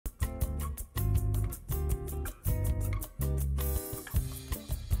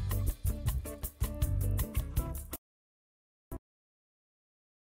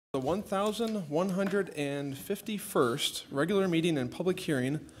The 1151st regular meeting and public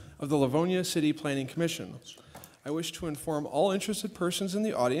hearing of the Livonia City Planning Commission. I wish to inform all interested persons in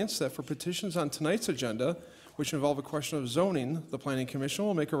the audience that for petitions on tonight's agenda, which involve a question of zoning, the Planning Commission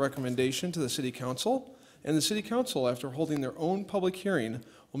will make a recommendation to the City Council, and the City Council, after holding their own public hearing,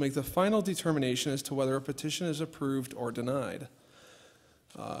 will make the final determination as to whether a petition is approved or denied.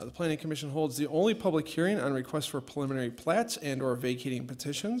 The Planning Commission holds the only public hearing on requests for preliminary plats and/or vacating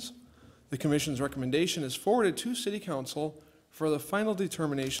petitions. The Commission's recommendation is forwarded to City Council for the final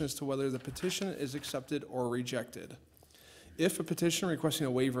determination as to whether the petition is accepted or rejected. If a petition requesting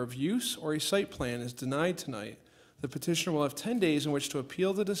a waiver of use or a site plan is denied tonight, the petitioner will have 10 days in which to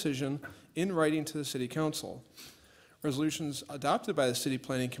appeal the decision in writing to the City Council. Resolutions adopted by the City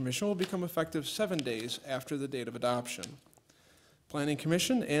Planning Commission will become effective 7 days after the date of adoption. Planning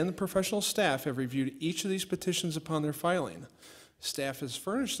Commission and the professional staff have reviewed each of these petitions upon their filing. Staff has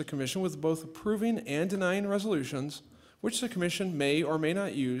furnished the Commission with both approving and denying resolutions, which the Commission may or may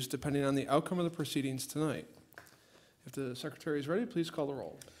not use depending on the outcome of the proceedings tonight. If the Secretary is ready, please call the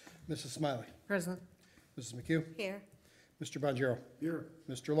roll. Mrs. Smiley. Present. Mrs. McHugh. Here. Mr. Bonjero. Here.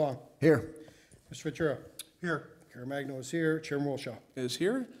 Mr. Long. Here. Mr. Ventura. Here. Caremagno is here. Chairman Wilshaw. Is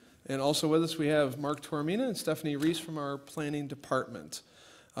here. And also with us, we have Mark Tormina and Stephanie Reese from our Planning Department.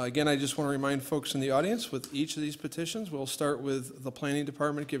 Again, I just want to remind folks in the audience, with each of these petitions, we'll start with the Planning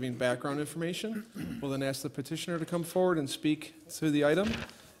Department giving background information. We'll then ask the petitioner to come forward and speak to the item,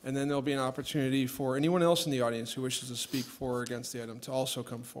 and then there'll be an opportunity for anyone else in the audience who wishes to speak for or against the item to also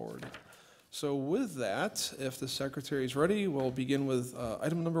come forward. So with that, if the Secretary is ready, we'll begin with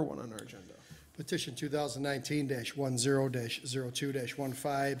item number 1 on our agenda. Petition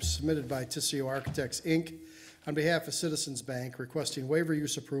 2019-10-02-15 submitted by Tissio Architects, Inc. on behalf of Citizens Bank requesting waiver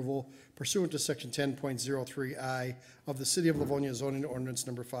use approval pursuant to Section 10.03I of the City of Livonia Zoning Ordinance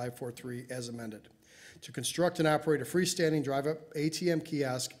Number 543 as amended, to construct and operate a freestanding drive-up ATM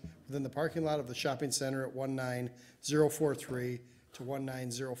kiosk within the parking lot of the shopping center at 19043 to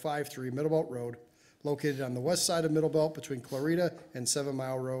 19053 Middlebelt Road, located on the west side of Middlebelt between Clarita and 7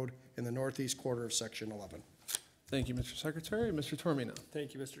 Mile Road in the northeast quarter of Section 11. Thank you, Mr. Secretary. Mr. Tormina.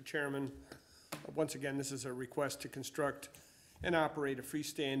 Thank you, Mr. Chairman. Once again, this is a request to construct and operate a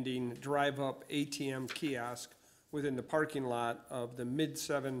freestanding drive-up ATM kiosk within the parking lot of the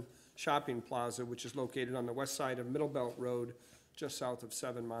Mid-7 Shopping Plaza, which is located on the west side of Middlebelt Road, just south of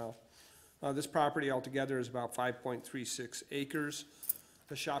 7 Mile. This property altogether is about 5.36 acres.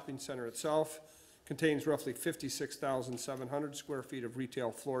 The shopping center itself contains roughly 56,700 square feet of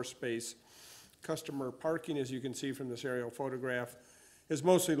retail floor space. Customer parking, as you can see from this aerial photograph, is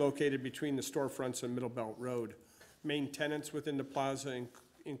mostly located between the storefronts and Middlebelt Road. Main tenants within the plaza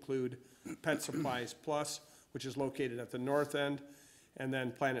include Pet Supplies Plus, which is located at the north end, and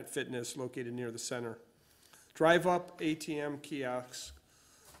then Planet Fitness, located near the center. Drive-up ATM kiosks,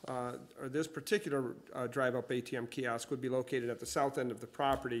 or this particular drive-up ATM kiosk would be located at the south end of the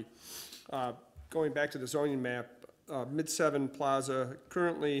property. Going back to the zoning map, Mid-7 Plaza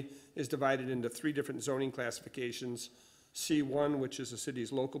currently is divided into 3 different zoning classifications: C1, which is the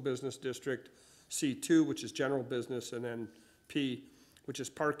city's local business district; C2, which is general business; and then P, which is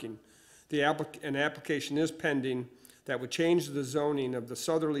parking. An application is pending that would change the zoning of the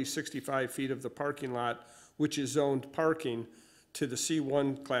southerly 65 feet of the parking lot, which is zoned parking, to the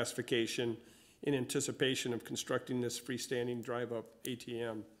C1 classification in anticipation of constructing this freestanding drive-up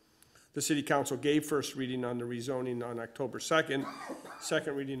ATM. The City Council gave first reading on the rezoning on October 2nd.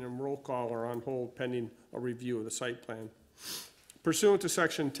 Second reading and roll call are on hold pending a review of the site plan. Pursuant to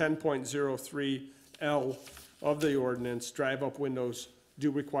Section 10.03L of the ordinance, drive-up windows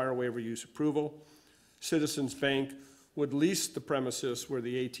do require waiver use approval. Citizens Bank would lease the premises where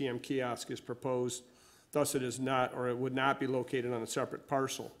the ATM kiosk is proposed. Thus, it is not, or it would not be located on a separate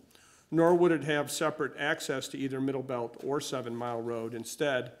parcel, nor would it have separate access to either Middlebelt or 7 Mile Road.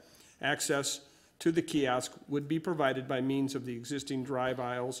 Instead, access to the kiosk would be provided by means of the existing drive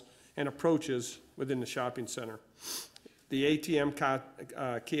aisles and approaches within the shopping center. The ATM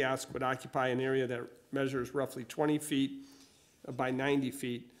kiosk would occupy an area that measures roughly 20 feet by 90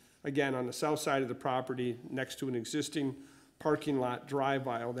 feet, again on the south side of the property next to an existing parking lot drive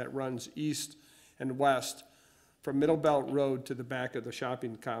aisle that runs east and west from Middlebelt Road to the back of the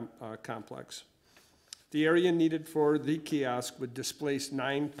shopping complex. The area needed for the kiosk would displace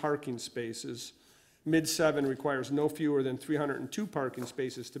 9 parking spaces. Mid-7 requires no fewer than 302 parking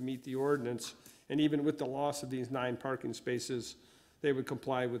spaces to meet the ordinance, and even with the loss of these 9 parking spaces, they would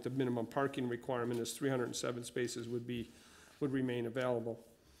comply with the minimum parking requirement, as 307 spaces would remain available.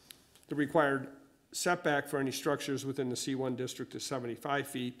 The required setback for any structures within the C1 district is 75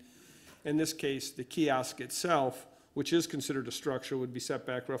 feet. In this case, the kiosk itself, which is considered a structure, would be set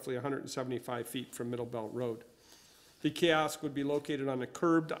back roughly 175 feet from Middle Belt Road. The kiosk would be located on a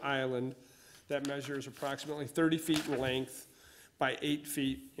curbed island that measures approximately 30 feet in length by 8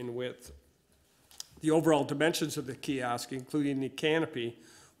 feet in width. The overall dimensions of the kiosk, including the canopy,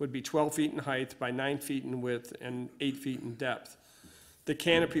 would be 12 feet in height by 9 feet in width and 8 feet in depth. The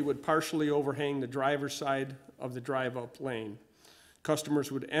canopy would partially overhang the driver's side of the drive-up lane.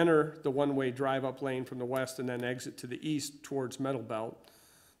 Customers would enter the one-way drive-up lane from the west and then exit to the east towards Metal Belt.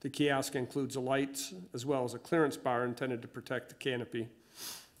 The kiosk includes lights as well as a clearance bar intended to protect the canopy.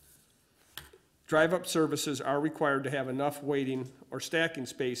 Drive-up services are required to have enough waiting or stacking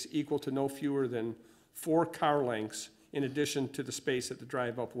space equal to no fewer than 4 car lengths in addition to the space at the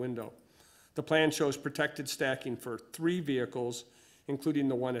drive-up window. The plan shows protected stacking for 3 vehicles, including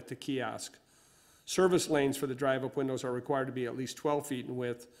the one at the kiosk. Service lanes for the drive-up windows are required to be at least 12 feet in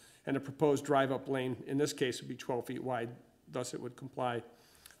width, and the proposed drive-up lane, in this case, would be 12 feet wide, thus it would comply.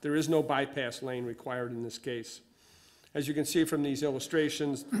 There is no bypass lane required in this case. As you can see from these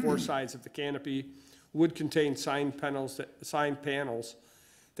illustrations, the 4 sides of the canopy would contain sign panels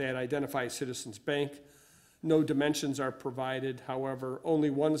that identify Citizens Bank. No dimensions are provided, however, only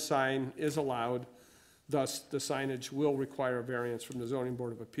one sign is allowed, thus the signage will require a variance from the Zoning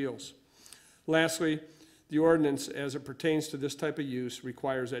Board of Appeals. Lastly, the ordinance as it pertains to this type of use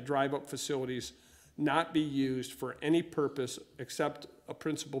requires that drive-up facilities not be used for any purpose except a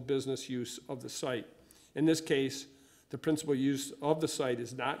principal business use of the site. In this case, the principal use of the site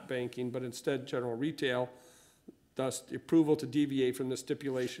is not banking, but instead general retail. Thus, the approval to deviate from this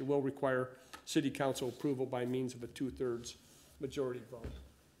stipulation will require City Council approval by means of a 2/3 majority vote.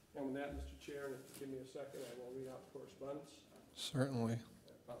 And with that, Mr. Chair, and if you give me a second, I will read out correspondence. Certainly.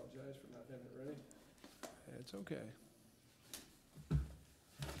 I apologize for not having it ready. It's okay.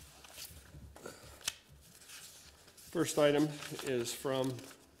 First item is from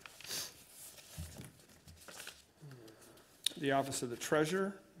the Office of the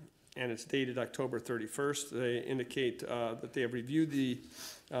Treasurer, and it's dated October 31st. They indicate that they have reviewed the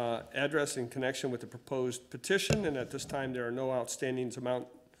address in connection with the proposed petition, and at this time there are no outstanding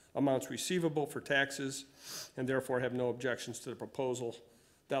amounts receivable for taxes, and therefore have no objections to the proposal.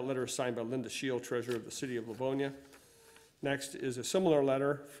 That letter is signed by Linda Shield, Treasurer of the City of Livonia. Next is a similar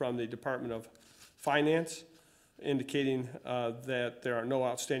letter from the Department of Finance, indicating that there are no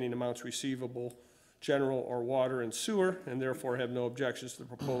outstanding amounts receivable, general or water and sewer, and therefore have no objections to the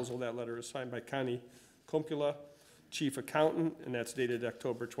proposal. That letter is signed by Connie Compula, Chief Accountant, and that's dated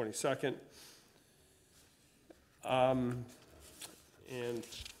October 22nd. And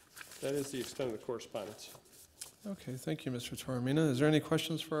that is the extent of the correspondence. Okay, thank you, Mr. Toromina. Is there any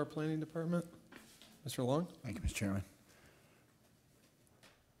questions for our planning department? Mr. Long? Thank you, Mr. Chairman.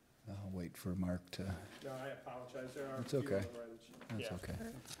 I'll wait for Mark to, No, I apologize. There are. That's a few okay. other items. that's Yeah. okay.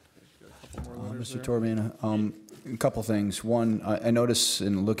 A couple more letters Mr. there. Toromina, a couple things. One, I notice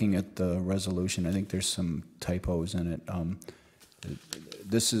in looking at the resolution, I think there's some typos in it.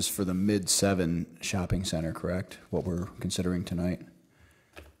 This is for the Mid-7 Shopping Center, correct? What we're considering tonight?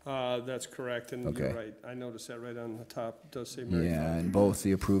 That's correct, and Okay. you're right. I noticed that right on the top. It does say Mary Yeah, Fine. and both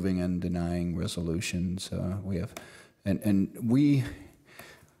the approving and denying resolutions, we have, and we,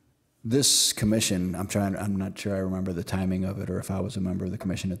 this commission, I'm not sure I remember the timing of it, or if I was a member of the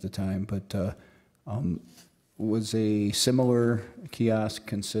commission at the time, but was a similar kiosk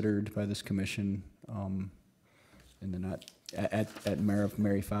considered by this commission in the not, at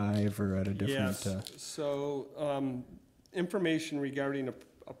Mary 5 or at a different? Yes, so information regarding a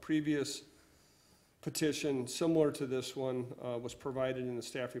previous petition similar to this one was provided in the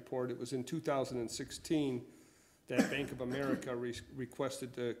staff report. It was in 2016 that Bank of America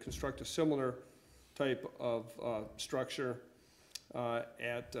requested to construct a similar type of structure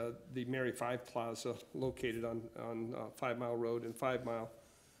at the Mary 5 Plaza located on 5 Mile Road and 5 Mile,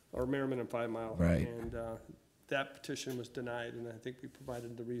 or Merriman and 5 Mile. Right. And that petition was denied, and I think we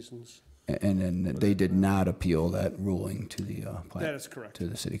provided the reasons. And then they did not appeal that ruling to the That is correct. to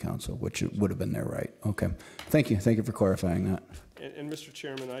the city council, which would have been their right. Okay, thank you for clarifying that. And Mr.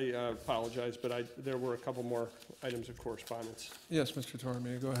 Chairman, I apologize, but there were a couple more items of correspondence. Yes, Mr.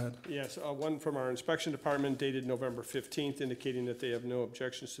 Toromina, go ahead. Yes, one from our inspection department dated November 15th, indicating that they have no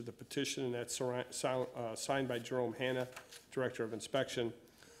objections to the petition, and that's signed by Jerome Hanna, Director of Inspection.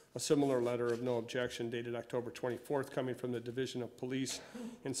 A similar letter of no objection dated October 24th, coming from the Division of Police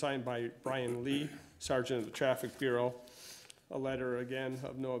and signed by Brian Lee, Sergeant of the Traffic Bureau. A letter, again,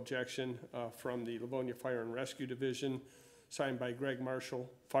 of no objection from the Livonia Fire and Rescue Division, signed by Greg Marshall,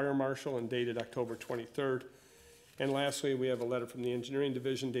 Fire Marshal, and dated October 23rd. And lastly, we have a letter from the Engineering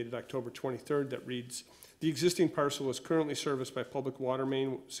Division dated October 23rd that reads, "The existing parcel is currently serviced by public water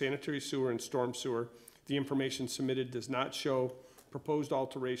main, sanitary sewer, and storm sewer. The information submitted does not show proposed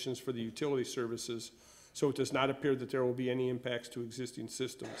alterations for the utility services, so it does not appear that there will be any impacts to existing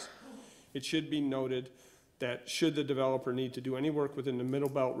systems. It should be noted that should the developer need to do any work within the Middle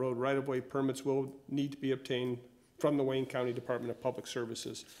Belt Road right-of-way, permits will need to be obtained from the Wayne County Department of Public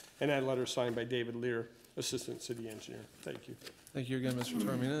Services." And that letter is signed by David Lear, Assistant City Engineer. Thank you. Thank you again, Mr.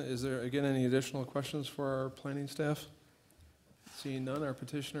 Tormina. Is there, again, any additional questions for our planning staff? Seeing none, our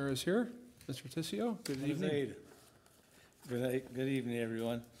petitioner is here. Mr. Tissio, good evening. Good evening,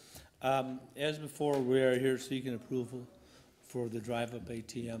 everyone. As before, we are here seeking approval for the drive-up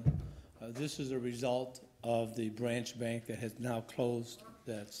ATM. This is a result of the branch bank that has now closed,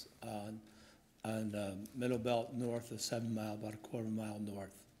 that's on Middle Belt north of 7 Mile, about a quarter mile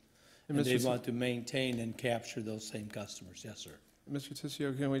north. And they want to maintain and capture those same customers. Yes, sir. Mr.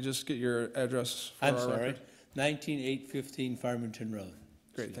 Tissio, can we just get your address for I'm our sorry, record? 19815 Farmington Road.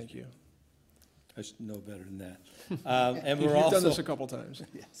 Great, thank you. I should know better than that. And You've we're also done this a couple times.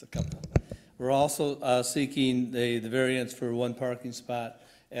 Yes, a couple. We're also seeking the variance for one parking spot,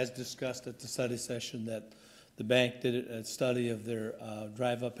 as discussed at the study session, that the bank did a study of their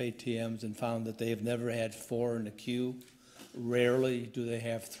drive-up ATMs and found that they have never had 4 in a queue. Rarely do they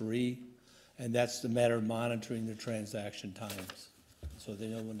have 3, and that's the matter of monitoring their transaction times, so they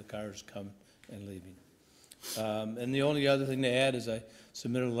know when the cars come and leaving. And the only other thing to add is I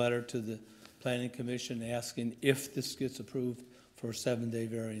submitted a letter to the Planning Commission asking if this gets approved for a 7-day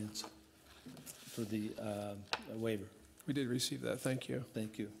variance for the waiver. We did receive that, thank you.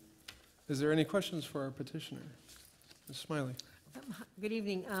 Thank you. Is there any questions for our petitioner? Ms. Smiley? Good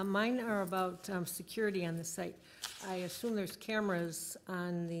evening. Mine are about security on the site. I assume there's cameras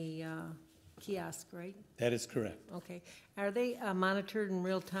on the kiosk, right? That is correct. Okay. Are they monitored in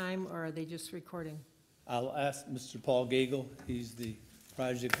real time, or are they just recording? I'll ask Mr. Paul Gagel, he's the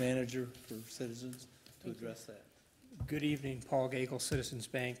project manager for Citizens, to address that. Good evening, Paul Gagel, Citizens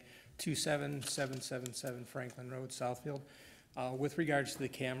Bank, 27777 Franklin Road, Southfield. With regards to the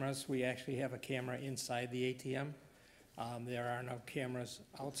cameras, we actually have a camera inside the ATM. There are no cameras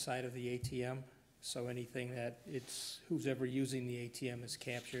outside of the ATM, so anything that who's ever using the ATM is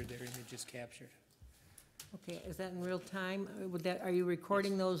captured, their image is captured. Okay, is that in real time? Are you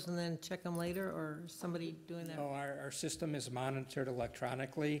recording those and then check them later, or is somebody doing that? No, our system is monitored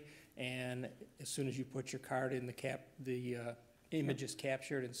electronically, and as soon as you put your card in, the image is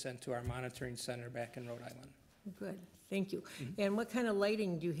captured and sent to our monitoring center back in Rhode Island. Good, thank you. And what kind of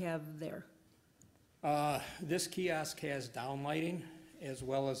lighting do you have there? This kiosk has downlighting as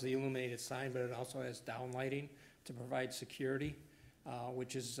well as the illuminated sign, but it also has downlighting to provide security,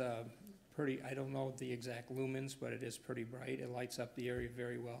 which is pretty, I don't know the exact lumens, but it is pretty bright. It lights up the area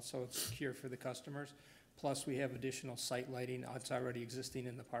very well, so it's secure for the customers. Plus, we have additional site lighting. It's already existing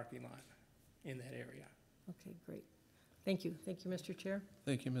in the parking lot in that area. Okay, great. Thank you. Thank you, Mr. Chair.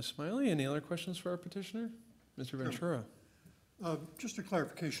 Thank you, Ms. Smiley. Any other questions for our petitioner? Mr. Ventura? Just a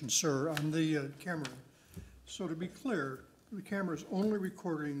clarification, sir, on the camera. So to be clear, the camera is only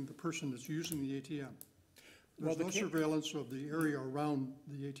recording the person that's using the ATM. Well, There's no surveillance of the area around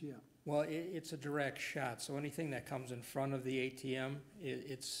the ATM. Well, it's a direct shot, so anything that comes in front of the ATM,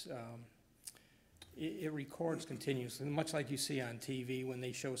 it records continuously, much like you see on TV when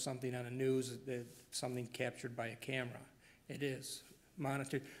they show something on the news, something captured by a camera. It is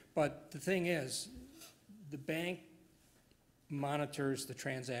monitored. But the thing is, the bank monitors the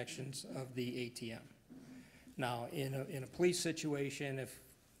transactions of the ATM. Now, in a police situation, if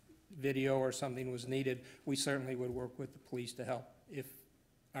video or something was needed, we certainly would work with the police to help if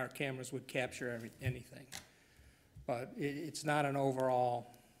our cameras would capture anything. But it's not an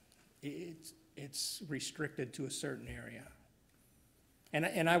overall, it's restricted to a certain area.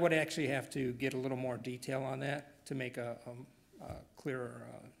 And I would actually have to get a little more detail on that to make a clearer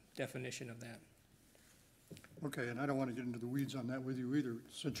definition of that. Okay, and I don't want to get into the weeds on that with you either,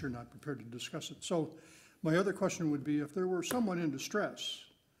 since you're not prepared to discuss it. So my other question would be, if there were someone in distress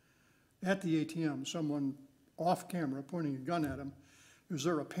at the ATM, someone off camera pointing a gun at them, is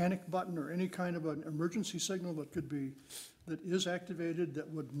there a panic button or any kind of an emergency signal that is activated that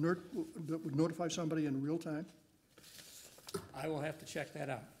would notify somebody in real time? I will have to check that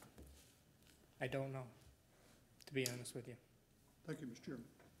out. I don't know, to be honest with you. Thank you, Mr. Chairman.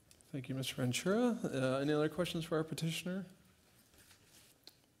 Thank you, Mr. Ventura. Any other questions for our petitioner?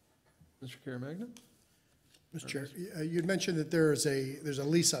 Mr. Caremagna? Mr. Chair, you'd mentioned that there's a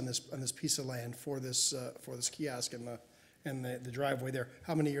lease on this piece of land for this kiosk and the driveway there.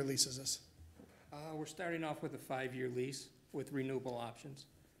 How many year lease is this? We're starting off with a 5-year lease with renewable options.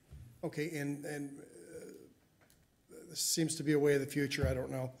 Okay, and this seems to be a way of the future, I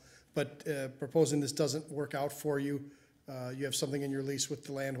don't know. But proposing this doesn't work out for you, you have something in your lease with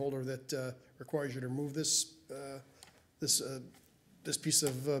the landholder that requires you to remove this, this piece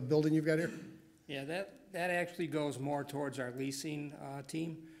of building you've got here? Yeah, that actually goes more towards our leasing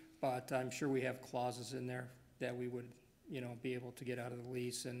team, but I'm sure we have clauses in there that we would, be able to get out of the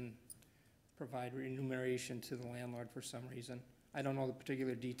lease and provide remuneration to the landlord for some reason. I don't know the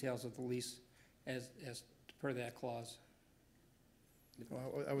particular details of the lease as per that clause.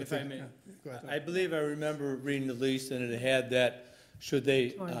 Well, I would If I think- may, Go ahead. I believe I remember reading the lease, and it had that, should they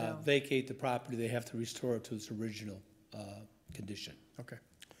Torn down. vacate the property, they have to restore it to its original condition. Okay.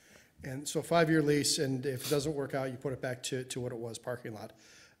 And so 5-year lease, and if it doesn't work out, you put it back to what it was, parking lot.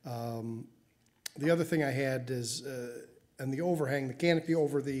 The other thing I had is, and the overhang, the canopy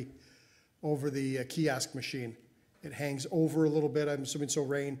over the kiosk machine. It hangs over a little bit, I'm assuming, so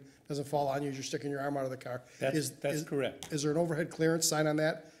rain doesn't fall on you as you're sticking your arm out of the car. That's correct. Is there an overhead clearance sign on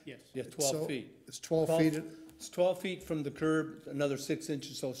that? Yes. Yeah, So 12 feet. It's 12 feet, It's 12 feet from the curb, another 6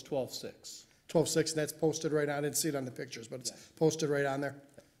 inches, so it's 12.6. 12.6, and that's posted right on, I didn't see it on the pictures, but it's posted right on there?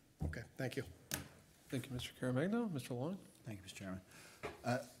 Okay, thank you. Thank you, Mr. Caremagno. Mr. Long? Thank you, Mr. Chairman.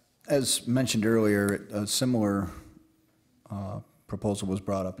 As mentioned earlier, a similar proposal was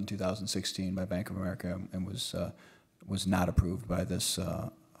brought up in 2016 by Bank of America and was not approved by this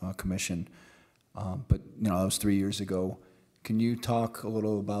commission. But, that was 3 years ago. Can you talk a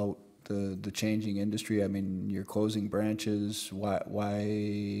little about the changing industry? I mean, you're closing branches. Why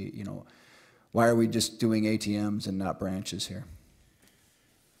are we just doing ATMs and not branches here?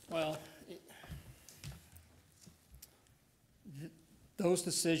 Well, those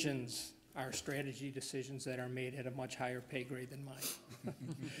decisions are strategy decisions that are made at a much higher pay grade than mine.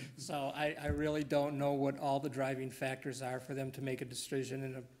 So I really don't know what all the driving factors are for them to make a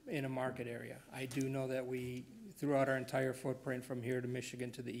decision in a market area. I do know that throughout our entire footprint from here to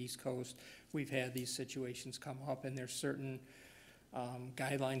Michigan to the East Coast, we've had these situations come up, and there's certain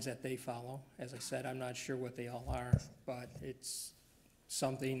guidelines that they follow. As I said, I'm not sure what they all are, but it's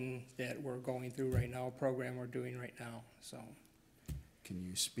something that we're going through right now, a program we're doing right now, so. Can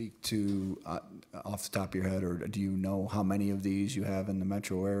you speak to, off the top of your head, or do you know how many of these you have in the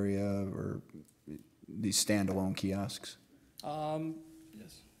metro area, or these standalone kiosks?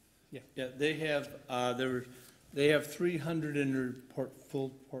 Yes. Yeah, they have 300 in their full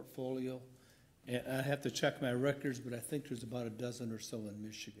portfolio. And I have to check my records, but I think there's about a dozen or so in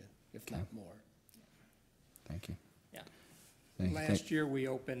Michigan, if not more. Thank you. Yeah. Thank- Last year, we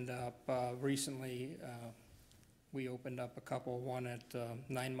opened up, recently, we opened up a couple, one at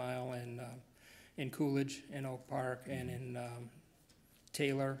 9 Mile and in Coolidge, in Oak Park, and in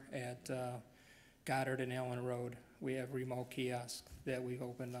Taylor at Goddard and Allen Road. We have remote kiosks that we've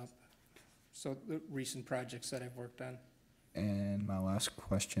opened up. So the recent projects that I've worked on. And my last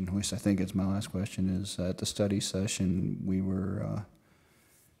question, at least I think it's my last question, is at the study session, we were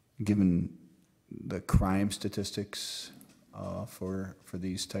given the crime statistics for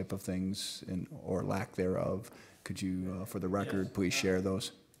these type of things or lack thereof. Could you, for the record, please share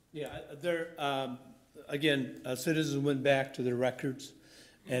those? Yeah, again, citizens went back to their records,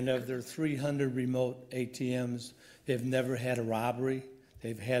 and of their 300 remote ATMs, they've never had a robbery.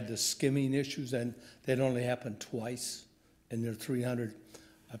 They've had the skimming issues, and that only happened twice in their 300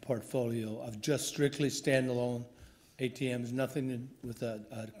 portfolio of just strictly standalone ATMs, nothing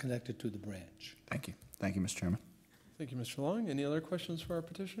connected to the branch. Thank you. Thank you, Mr. Chairman. Thank you, Mr. Long. Any other questions for our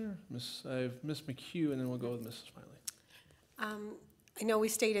petitioner? I have Ms. McHugh, and then we'll go with Mrs. Smiley. I know we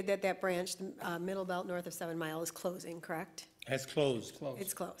stated that branch, the Middle Belt north of 7 Mile, is closing, correct? Has closed.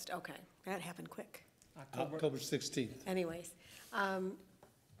 It's closed, okay. That happened quick. October 16th. Anyways,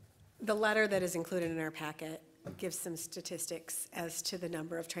 the letter that is included in our packet gives some statistics as to the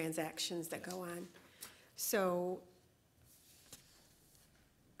number of transactions that go on. So,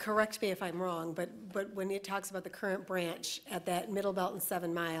 correct me if I'm wrong, but when it talks about the current branch at that Middle Belt and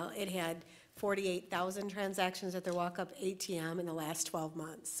 7 Mile, it had 48,000 transactions at their walk-up ATM in the last 12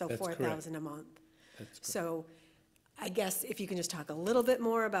 months, so That's 4,000 a month. That's correct. So I guess if you can just talk a little bit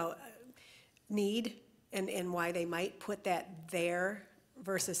more about need and why they might put that there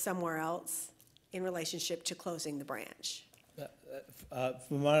versus somewhere else in relationship to closing the branch.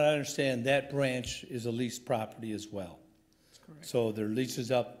 From what I understand, that branch is a leased property as well. That's correct. So their lease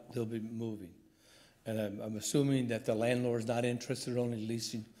is up, they'll be moving. And I'm assuming that the landlord's not interested, only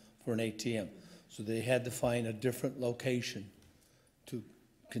leasing for an ATM. So they had to find a different location to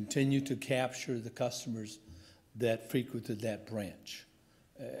continue to capture the customers that frequented that branch.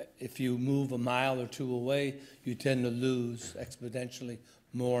 If you move a mile or two away, you tend to lose exponentially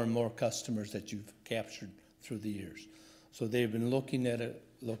more and more customers that you've captured through the years. So they've been looking at a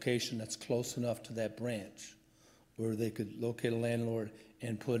location that's close enough to that branch where they could locate a landlord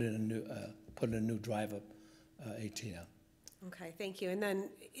and put in a new drive-up ATM. Okay, thank you. And then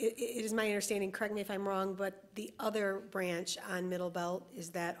it is my understanding, correct me if I'm wrong, but the other branch on Middle Belt, is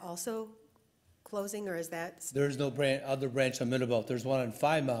that also closing, or is that, There's no other branch on Middle Belt. There's one on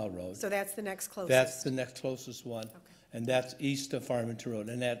 5 Mile Road. so that's the next closest? That's the next closest one, and that's east of Farmington Road,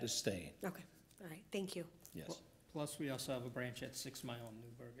 and that is staying, Okay, all right, thank you. yes, Plus, we also have a branch at 6 Mile in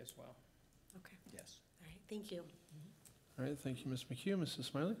Newburgh as well. Okay, yes. all right, thank you. All right, thank you, Ms. McHugh. Mrs.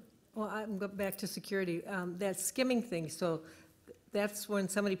 Smiley? Well, I'm going back to security. That skimming thing, so that's when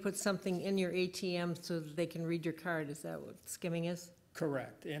somebody puts something in your ATM so that they can read your card. Is that what skimming is?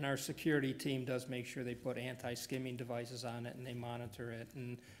 Correct, and our security team does make sure they put anti-skimming devices on it, and they monitor it,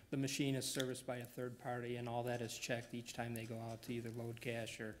 and the machine is serviced by a third party, and all that is checked each time they go out to either load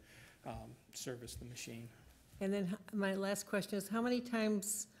cash or service the machine. And then my last question is, how many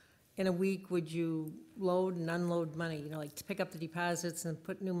times in a week would you load and unload money? You know, like to pick up the deposits and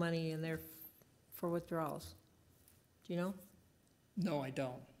put new money in there for withdrawals? Do you know? No, I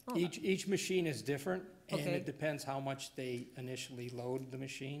don't. Oh. Each machine is different, and Okay. it depends how much they initially load the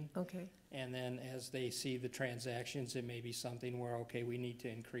machine. Okay, And then as they see the transactions, it may be something where, okay, we need to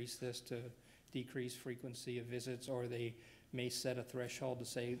increase this to decrease frequency of visits, or they may set a threshold to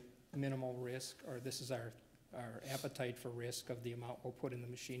say minimal risk, or this is our appetite for risk of the amount we'll put in the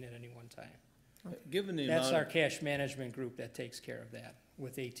machine at any one time. Given the That's amount, our of- cash management group that takes care of that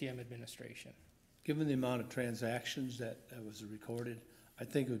with ATM administration. given the amount of transactions that was recorded, I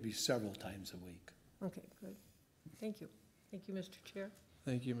think it would be several times a week. okay, good. Thank you. Thank you, Mr. Chair.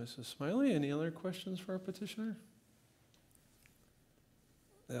 Thank you, Mrs. Smiley. Any other questions for our petitioner?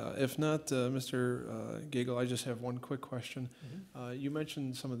 If not, Mr. Gagel, I just have one quick question. You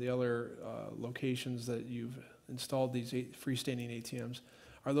mentioned some of the other locations that you've installed these freestanding ATMs.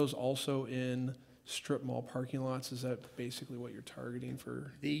 Are those also in strip mall parking lots? Is that basically what you're targeting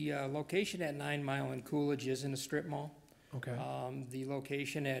for? The location at 9 Mile and Coolidge is in a strip mall. Okay, The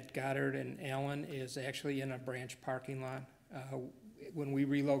location at Goddard and Allen is actually in a branch parking lot. When we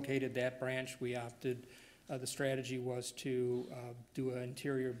relocated that branch, we opted, the strategy was to do an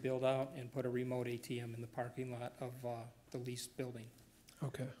interior build-out and put a remote ATM in the parking lot of the leased building.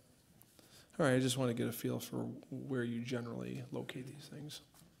 okay. All right, I just want to get a feel for where you generally locate these things.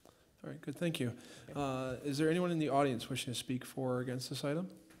 All right, good, thank you. Is there anyone in the audience wishing to speak for or against this item?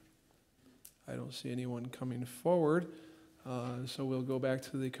 I don't see anyone coming forward, so we'll go back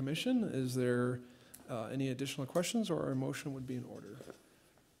to the commission. Is there any additional questions, or a motion would be in order?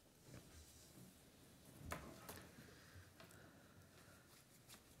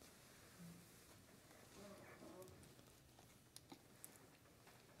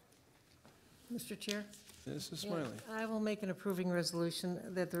 Mr. Chair? Mrs. Yeah, Smiley? I will make an approving resolution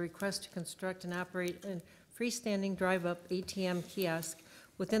that the request to construct and operate a freestanding drive-up ATM kiosk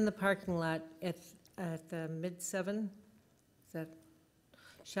within the parking lot at the Mid-7, is that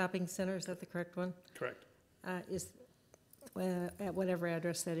shopping center, is that the correct one? Correct. Is, at whatever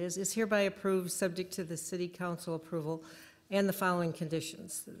address that is hereby approved, subject to the city council approval and the following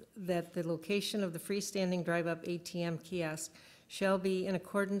conditions: that the location of the freestanding drive-up ATM kiosk shall be in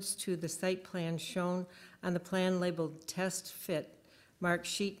accordance to the site plan shown on the plan labeled Test Fit, marked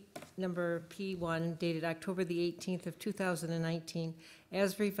sheet number P1, dated October the 18th of 2019,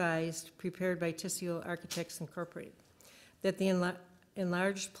 as revised, prepared by Tissio Architects Incorporated. That the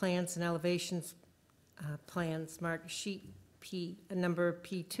enlarged plans and elevations plans marked sheet P, number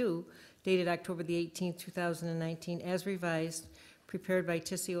P2, dated October the 18th, 2019, as revised, prepared by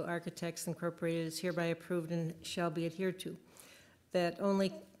Tissio Architects Incorporated, is hereby approved and shall be adhered to. That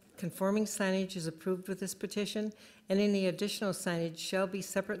only conforming signage is approved with this petition, and any additional signage shall be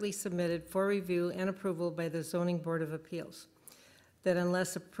separately submitted for review and approval by the Zoning Board of Appeals. That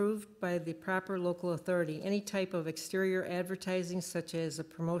unless approved by the proper local authority, any type of exterior advertising such as a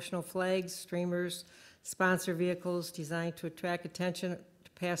promotional flags, streamers, sponsor vehicles designed to attract attention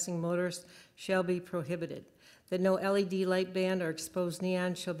to passing motorists shall be prohibited. That no LED light band or exposed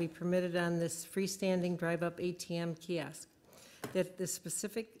neon shall be permitted on this freestanding drive-up ATM kiosk. That the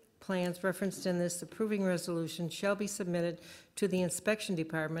specific plans referenced in this approving resolution shall be submitted to the inspection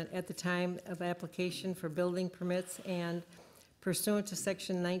department at the time of application for building permits, and pursuant to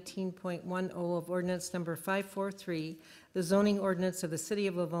Section 19.10 of Ordinance Number 543, the zoning ordinance of the City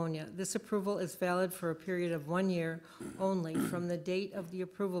of Livonia. This approval is valid for a period of 1 year only from the date of the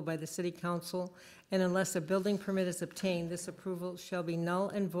approval by the City Council, and unless a building permit is obtained, this approval shall be null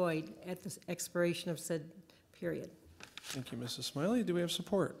and void at the expiration of said period. Thank you, Mrs. Smiley. Do we have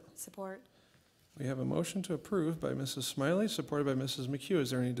support? Support. We have a motion to approve by Mrs. Smiley, supported by Mrs. McHugh.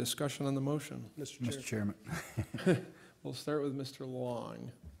 Is there any discussion on the motion? Mr. Chairman, We'll start with Mr.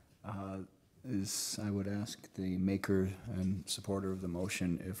 Long. I would ask the maker and supporter of the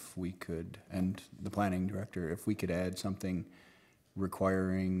motion if we could, and the planning director, if we could add something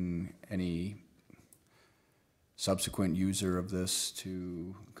requiring any subsequent user of this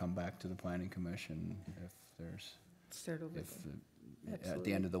to come back to the planning commission if there's, Start over if, again. at the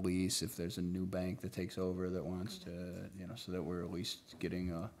Absolutely. end of the lease, if there's a new bank that takes over that wants to, you know, so that we're at least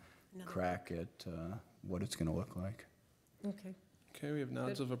getting a crack at what it's gonna look like. Okay. Okay, we have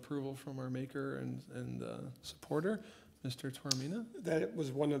nods of approval from our maker and supporter. Mr. Tormina? That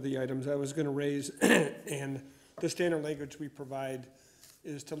was one of the items I was going to raise, and the standard language we provide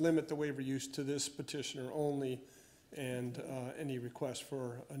is to limit the waiver use to this petitioner only, and any request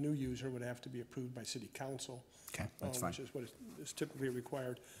for a new user would have to be approved by city council. Okay, that's fine. Which is what is typically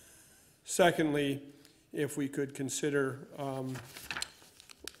required. Secondly, if we could consider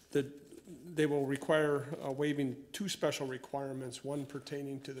that they will require waiving two special requirements, one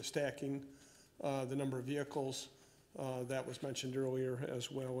pertaining to the stacking, the number of vehicles that was mentioned earlier,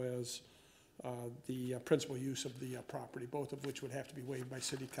 as well as the principal use of the property, both of which would have to be waived by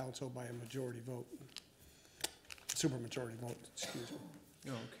city council by a majority vote, supermajority vote, excuse me.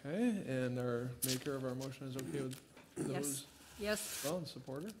 Okay, and our maker of our motion is okay with those? Yes. Yes. Well, and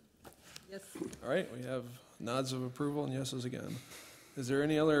supporter? Yes. All right, we have nods of approval and yeses again. Is there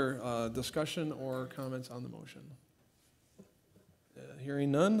any other discussion or comments on the motion?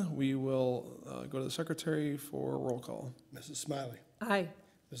 Hearing none, we will go to the secretary for roll call. Mrs. Smiley. Aye.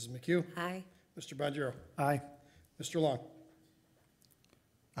 Mrs. McHugh. Aye. Mr. Bonjero. Aye. Mr. Long.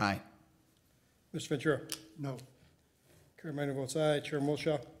 Aye. Mr. Ventura. No. Chair Minor votes aye. Chair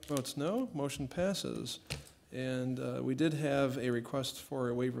Mulshaw. Votes no, motion passes. And we did have a request for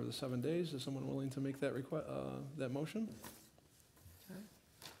a waiver of the 7 days. Is someone willing to make that that motion?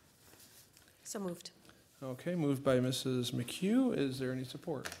 So moved. Okay, moved by Mrs. McHugh. Is there any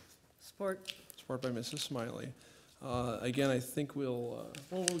support? Support. Support by Mrs. Smiley. Again, I think we'll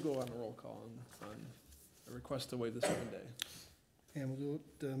go on a roll call on a request to waive the 7 day. And we'll do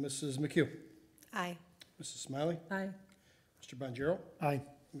it, Mrs. McHugh. Aye. Mrs. Smiley. Aye. Mr. Bonjero. Aye.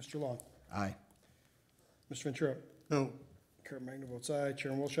 Mr. Long. Aye. Mr. Ventura. No. Chair Magna votes aye.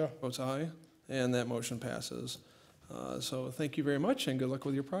 Chair Mulshaw. Votes aye, and that motion passes. So thank you very much, and good luck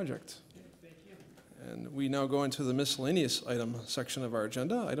with your project. Thank you. And we now go into the miscellaneous item section of our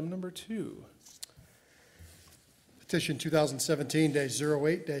agenda, item number 2. Petition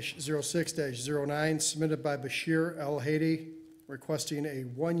 2017-08-06-09, submitted by Bashir El Hadi, requesting a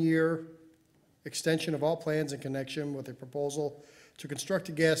 1-year extension of all plans in connection with a proposal to construct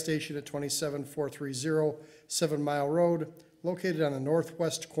a gas station at 27430 7 Mile Road, located on the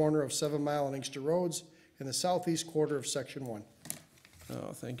northwest corner of 7 Mile and Inkster Roads in the southeast quarter of Section 1.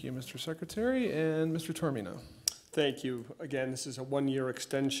 Thank you, Mr. Secretary, and Mr. Tormina. Thank you. Again, this is a 1-year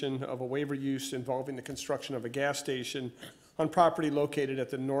extension of a waiver use involving the construction of a gas station on property located at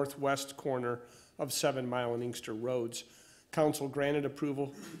the northwest corner of 7 Mile and Inkster Roads. Council granted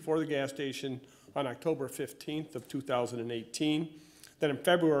approval for the gas station on October 15th of 2018. Then in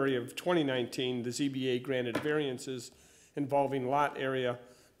February of 2019, the ZBA granted variances involving lot area,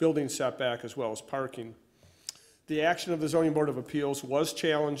 building setback, as well as parking. The action of the Zoning Board of Appeals was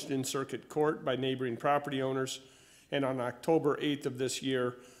challenged in circuit court by neighboring property owners, and on October 8th of this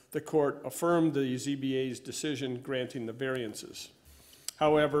year, the court affirmed the ZBA's decision granting the variances.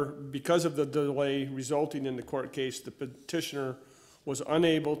 However, because of the delay resulting in the court case, the petitioner was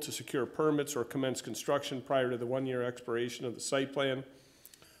unable to secure permits or commence construction prior to the 1-year expiration of the site plan.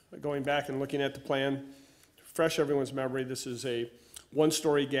 Going back and looking at the plan, to refresh everyone's memory, this is a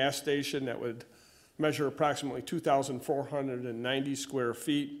 1-story gas station that would measure approximately 2,490 square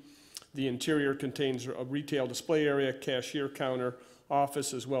feet. The interior contains a retail display area, cashier counter,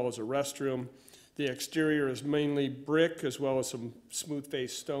 office, as well as a restroom. The exterior is mainly brick, as well as some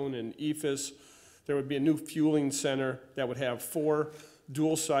smooth-faced stone and ephes. There would be a new fueling center that would have 4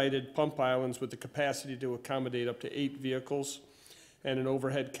 dual-sided pump islands with the capacity to accommodate up to 8 vehicles, and an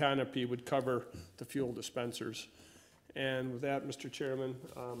overhead canopy would cover the fuel dispensers. And with that, Mr. Chairman,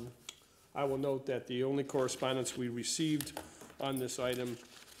 I will note that the only correspondence we received on this item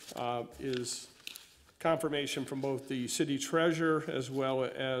is confirmation from both the city treasurer as well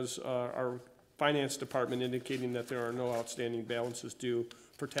as our finance department indicating that there are no outstanding balances due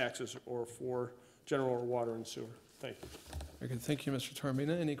for taxes or for general water and sewer. Thank you. Very good. Thank you, Mr.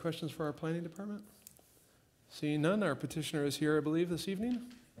 Tormina. Any questions for our planning department? Seeing none, our petitioner is here, I believe, this evening.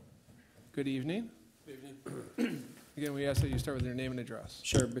 Good evening. Good evening. Again, we ask that you start with your name and address.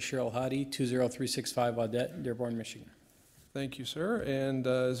 Sure, Bashir El-Hadi, 20365 Audette, Dearborn, Michigan. Thank you, sir. And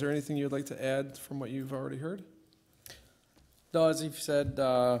is there anything you'd like to add from what you've already heard? No, as you've said,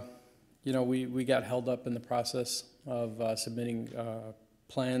 we got held up in the process of submitting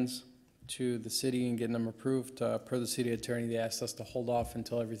plans to the city and getting them approved. Per the city attorney, they asked us to hold off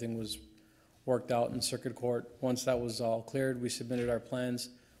until everything was worked out in circuit court. Once that was all cleared, we submitted our plans.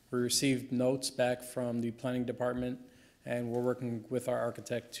 We received notes back from the planning department, and we're working with our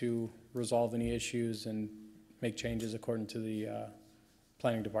architect to resolve any issues and make changes according to the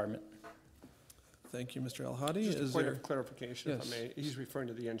planning department. Thank you, Mr. El-Hadi. Just a Is point there? of clarification, if I Yes. may. He's referring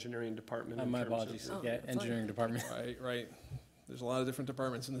to the engineering department. in My terms of apologies. the- Yeah, engineering department. Right. There's a lot of different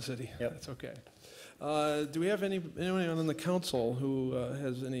departments in the city. Yep. That's okay. Do we have anyone on the council who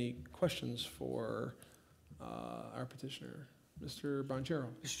has any questions for our petitioner, Mr. Bonjero?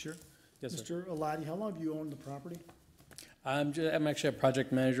 Mr. Chair? Yes, sir. Mr. Aladi, how long have you owned the property? I'm actually a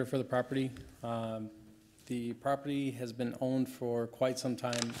project manager for the property. The property has been owned for quite some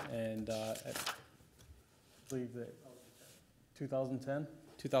time, and I believe that 2010?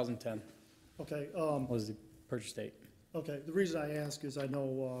 2010 Okay, was the purchase date. okay, the reason I ask is I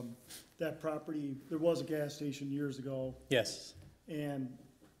know, that property, there was a gas station years ago, Yes, and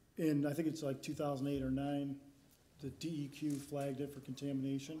in, I think it's like 2008 or 9, the DEQ flagged it for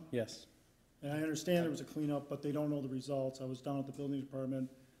contamination. yes. And I understand there was a cleanup, but they don't know the results. I was down at the building department.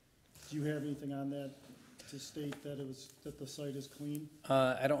 Do you have anything on that to state that that the site is clean?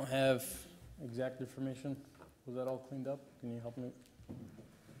 I don't have exact information. Was that all cleaned up? Can you help me?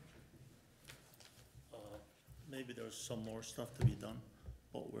 Maybe there's some more stuff to be done,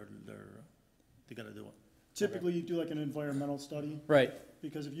 but they gotta do it. Typically, you do like an environmental study, Right,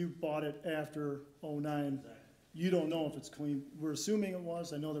 because if you bought it after '09, you don't know if it's clean. We're assuming it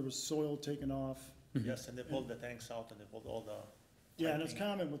was. I know there was soil taken off. Yes, and they pulled the tanks out and they pulled all the. Yeah, and it's piping.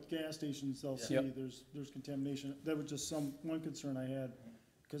 common with gas stations, they'll see Yep. there's contamination. That was just one concern I had,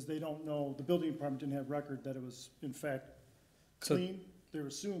 because they don't know, the building department didn't have record that it was in fact So- clean. They're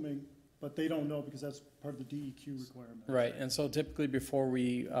assuming, but they don't know because that's part of the DEQ requirement. right. And so typically before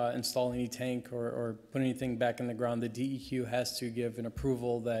we install any tank or put anything back in the ground, the DEQ has to give an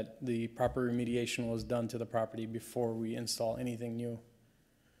approval that the proper remediation was done to the property before we install anything new.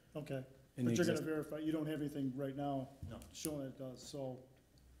 Okay, in but the you're gonna exist- verify, you don't have anything right now No, showing that it does, so,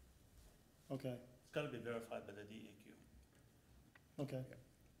 okay, it's gotta be verified by the DEQ. okay.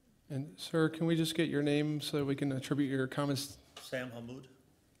 And sir, can we just get your name so we can attribute your comments? Sam Hammoud,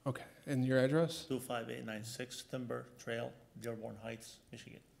 Okay, and your address? 25896 Timber Trail, Dearborn Heights,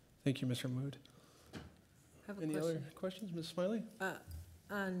 Michigan. Thank you, Mr. Mood. I have a Any question. other questions, Ms. Smiley?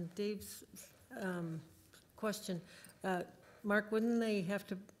 On Dave's question, Mark, wouldn't they have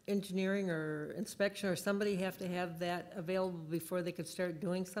to, engineering or inspection or somebody have to have that available before they could start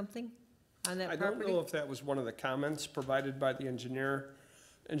doing something on that I don't property? know if that was one of the comments provided by the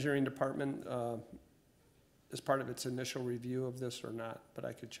engineering department as part of its initial review of this or not, but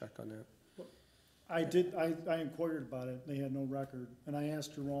I could check on that. I inquired about it, they had no record, and I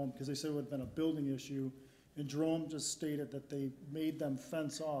asked Jerome, because they said it would have been a building issue, and Jerome just stated that they made them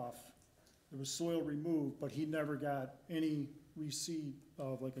fence off. There was soil removed, but he never got any receipt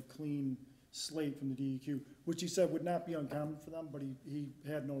of like a clean slate from the DEQ, which he said would not be uncommon for them, but he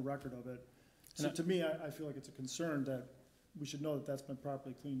had no record of it. So to me, I feel like it's a concern that we should know that that's been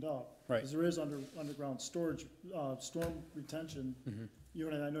properly cleaned up. Right. Because there is underground storage, storm retention. You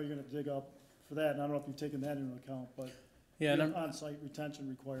and I know you're gonna dig up for that, and I don't know if you've taken that into account, but Yeah, and I'm, on-site retention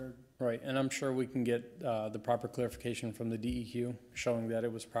required. right, and I'm sure we can get the proper clarification from the DEQ showing that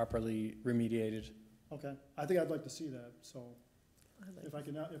it was properly remediated. Okay, I think I'd like to see that, so if I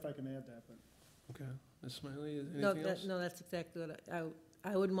can add that, but. Okay. Ms. Smiley, No, anything else? no, that's exactly what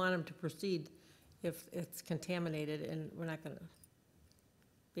I wouldn't want them to proceed if it's contaminated, and we're not gonna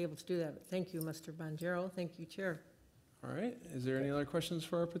be able to do that. But thank you, Mr. Bonjero. Thank you, Chair. All right. Is there any other questions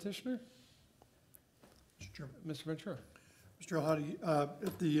for our petitioner? Mr. Chairman. Mr. Ventura? Mr. El-Hadi,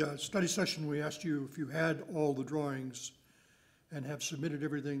 at the study session, we asked you if you had all the drawings and have submitted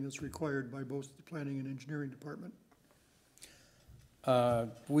everything that's required by both the planning and engineering department.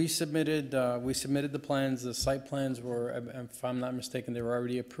 We submitted the plans, the site plans were, if I'm not mistaken, they were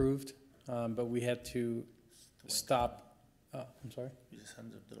already approved, but we had to stop, I'm sorry? You just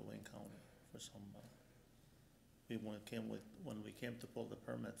send it to the Wayne County for some, when we came to pull the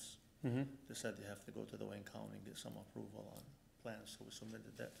permits, they said you have to go to the Wayne County and get some approval on plans, so we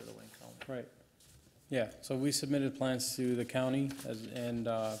submitted that to the Wayne County. Right. Yeah, so we submitted plans to the county, and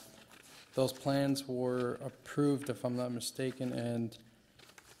those plans were approved, if I'm not mistaken, and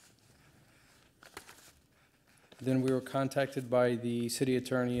then we were contacted by the city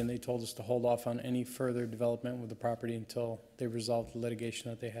attorney, and they told us to hold off on any further development with the property until they resolved the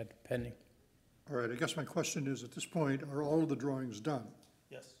litigation that they had pending. All right, I guess my question is, at this point, are all of the drawings done?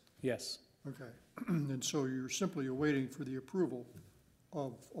 Yes. Yes. Okay, and so you're simply awaiting for the approval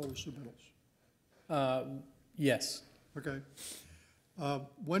of all the submittals? Yes. Okay.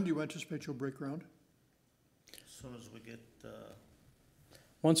 When do you anticipate you'll break ground? As soon as we get,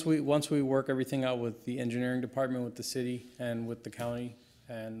 Once we work everything out with the engineering department, with the city, and with the county,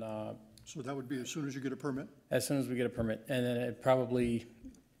 and So that would be as soon as you get a permit? as soon as we get a permit, and then it probably,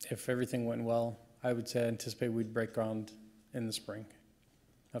 if everything went well, I would say anticipate we'd break ground in the spring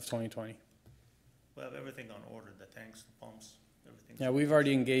of 2020. we have everything on order, the tanks, the pumps, everything. Yeah, we've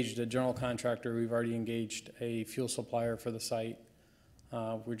already engaged a general contractor, we've already engaged a fuel supplier for the site.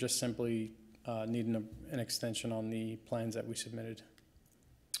 We're just simply needing an extension on the plans that we submitted.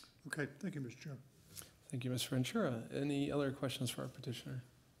 Okay, thank you, Mr. Chair. Thank you, Ms. Ventura. Any other questions for our petitioner?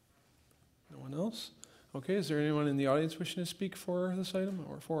 No one else? Okay, is there anyone in the audience wishing to speak for this item,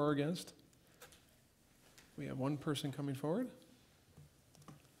 or for or against? We have one person coming forward.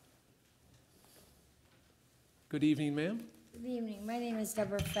 Good evening, ma'am. Good evening. My name is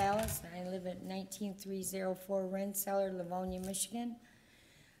Deborah Fallis, and I live at 19304 Rensselaer, Livonia, Michigan.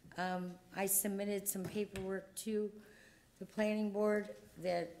 I submitted some paperwork to the planning board,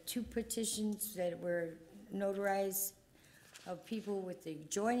 that 2 petitions that were notarized of people with the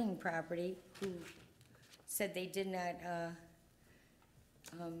adjoining property who said they did not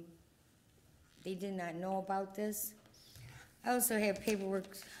know about this. I also have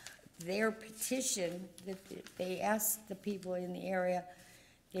paperwork, their petition, that they asked the people in the area,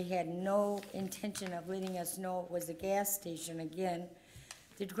 they had no intention of letting us know it was a gas station. Again,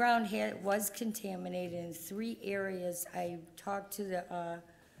 the ground was contaminated in 3 areas. I talked to the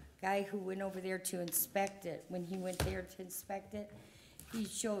guy who went over there to inspect it. When he went there to inspect it, he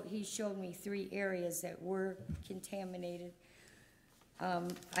showed me 3 areas that were contaminated.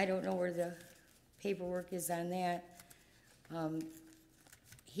 I don't know where the paperwork is on that.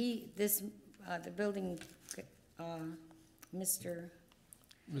 The building, Mr.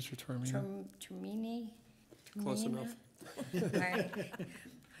 Tormina. Termini? Close enough. Right.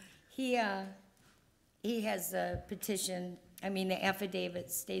 He has a petition, the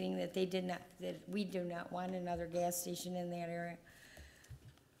affidavit stating that that we do not want another gas station in that area.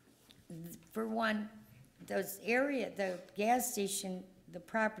 For one, the gas station, the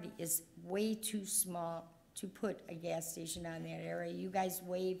property is way too small to put a gas station on that area. You guys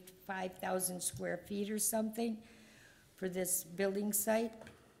waived 5,000 square feet or something for this building site.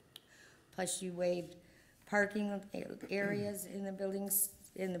 Plus you waived parking areas in the buildings,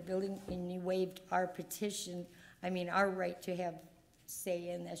 and you waived our petition, our right to have say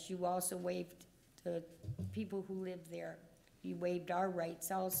in this. You also waived the people who live there. You waived our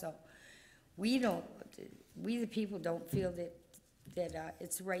rights also. We the people don't feel that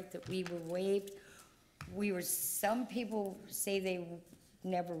it's right that we were waived. Some people say they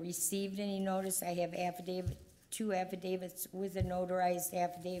never received any notice. I have 2 affidavits with the notarized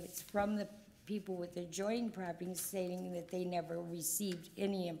affidavits from the people with the adjoining properties stating that they never received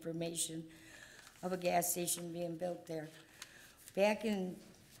any information of a gas station being built there. Back in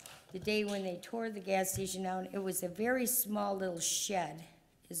the day when they tore the gas station down, it was a very small little shed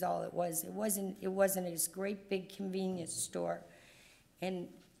is all it was. It wasn't this great big convenience store. And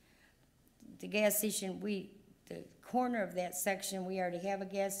the gas station, the corner of that section, we already have a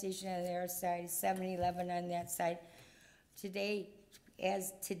gas station on their side, 7-Eleven on that side. Today,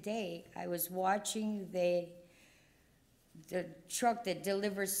 I was watching the truck that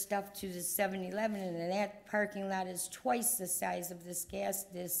delivers stuff to the 7-Eleven, and that parking lot is twice the size of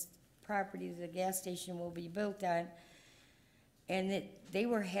this property the gas station will be built on. And they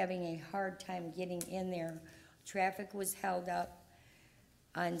were having a hard time getting in there. Traffic was held up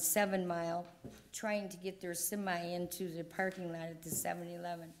on 7 Mile, trying to get their semi into the parking lot at the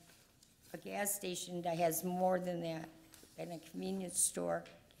 7-Eleven. A gas station that has more than that, and a convenience store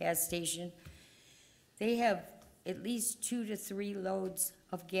gas station, they have at least 2 to 3 loads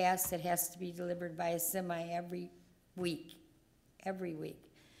of gas that has to be delivered by a semi every week.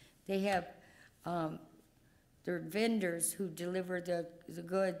 They have their vendors who deliver the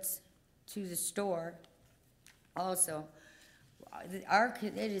goods to the store also.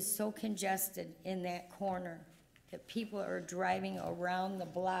 It is so congested in that corner that people are driving around the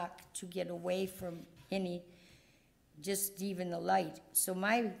block to get away from any, just even the light. So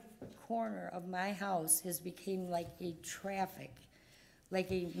my corner of my house has become like a traffic,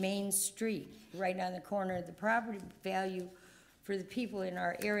 like a main street, right on the corner. The property value for the people in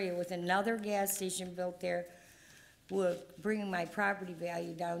our area with another gas station built there would bring my property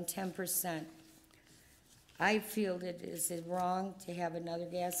value down 10%. I feel that it is wrong to have another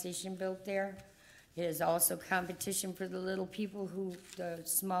gas station built there. It is also competition for the little people who, the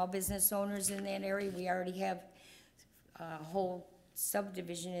small business owners in that area. We already have a whole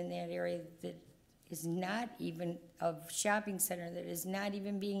subdivision in that area that is not even, of shopping center that is not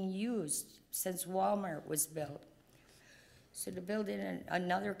even being used since Walmart was built. So to build in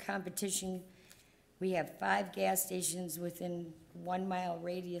another competition, we have 5 gas stations within 1 mile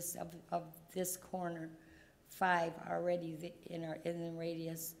radius of this corner, 5 already in the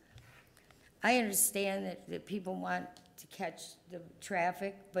radius. I understand that people want to catch the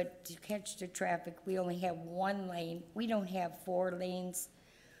traffic, but to catch the traffic, we only have 1 lane. We don't have 4 lanes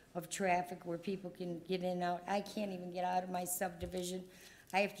of traffic where people can get in and out. I can't even get out of my subdivision.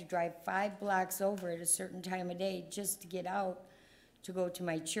 I have to drive 5 blocks over at a certain time of day just to get out to go to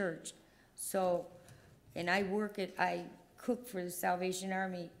my church. So, and I cook for the Salvation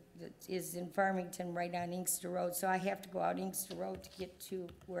Army that is in Farmington, right on Inkster Road, so I have to go out Inkster Road to get to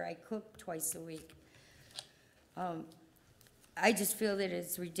where I cook twice a week. I just feel that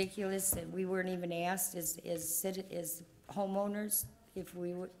it's ridiculous that we weren't even asked as homeowners if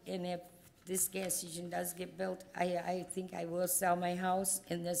we would, and if this gas station does get built, I think I will sell my house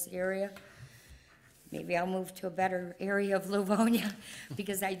in this area. Maybe I'll move to a better area of Livonia,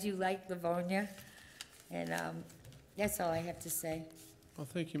 because I do like Livonia, and that's all I have to say. Well,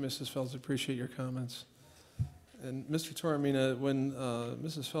 thank you, Mrs. Felds. Appreciate your comments. And Mr. Toromina, when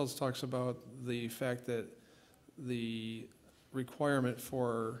Mrs. Felds talks about the fact that the requirement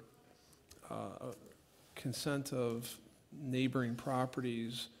for consent of neighboring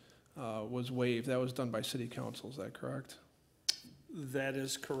properties was waived, that was done by city council, is that correct? That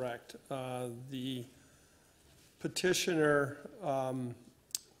is correct. The petitioner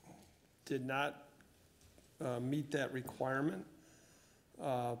did not meet that requirement,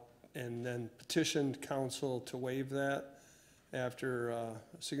 and then petitioned council to waive that. After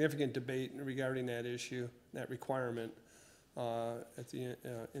significant debate regarding that issue, that requirement,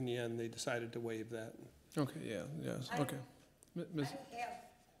 in the end, they decided to waive that. Okay, yeah, yes, okay. I don't have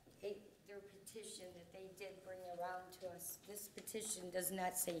their petition that they did bring around to us. This petition does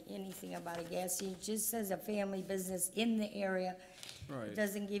not say anything about a gas station. It just says a family business in the area. Right. It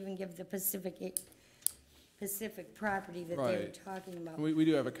doesn't even give the Pacific property that they were Right. talking about. We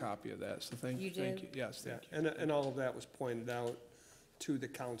do have a copy of that, so thank You you. Thank do? you. Yes, Yeah, thank you. and all of that was pointed out to the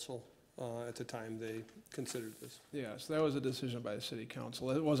council at the time they considered this. Yes, that was a decision by the city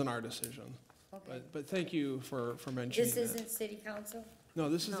council. It wasn't our decision. Okay. But thank you for mentioning This that. isn't city council? No,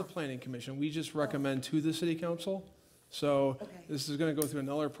 this is the planning commission. We just recommend to the city council. So Okay. this is gonna go through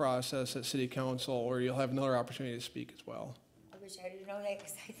another process at city council, where you'll have another opportunity to speak as well. I wish I didn't know that,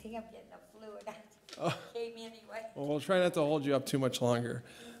 because I think I'm getting a flu, and Oh. I came anyway. Well, we'll try not to hold you up too much longer.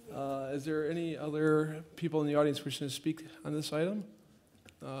 Is there any other people in the audience wishing to speak on this item?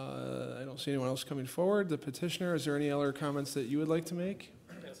 I don't see anyone else coming forward. The petitioner, is there any other comments that you would like to make?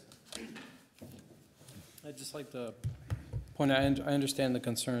 I'd just like to point out, I understand the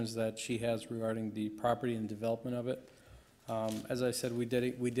concerns that she has regarding the property and development of it. As I said, we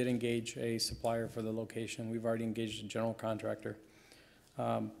did engage a supplier for the location. We've already engaged a general contractor.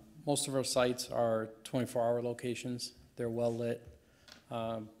 Most of our sites are 24-hour locations. They're well lit.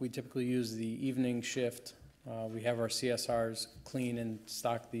 We typically use the evening shift. We have our CSRs clean and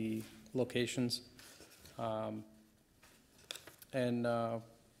stock the locations. You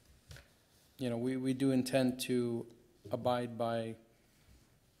know, we do intend to abide by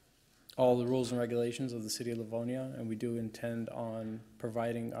all the rules and regulations of the city of Livonia, and we do intend on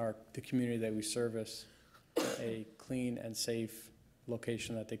providing the community that we service a clean and safe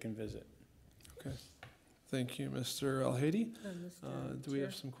location that they can visit. Okay. Thank you, Mr. Al-Hadi. Do we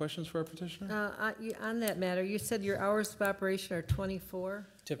have Chair. some questions for our petitioner? On that matter, you said your hours of operation are 24?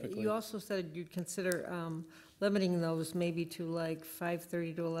 Typically. You also said you'd consider limiting those maybe to like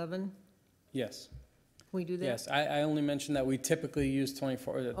 5:30 to 11? Yes, Can we do that? yes. I only mentioned that we typically use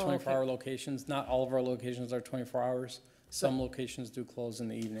 24-hour okay. locations. Not all of our locations are 24 hours. Some locations do close in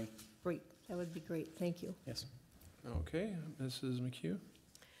the evening. Great, that would be great, thank you. Yes. Okay, Mrs. McHugh?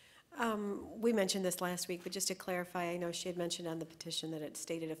 We mentioned this last week, but just to clarify, I know she had mentioned on the petition that it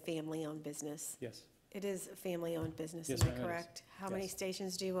stated a family-owned business. Yes. It is a family-owned business, Yes, am I ma'am, it is. correct? How many Yes.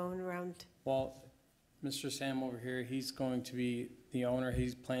 stations do you own around? Well, Mr. Sam over here, he's going to be the owner.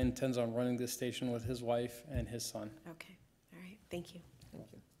 He intends on running this station with his wife and his son. Okay, all right, thank you.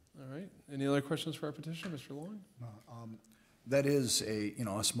 All right. Any other questions for our petitioner, Mr. Long? That is a, you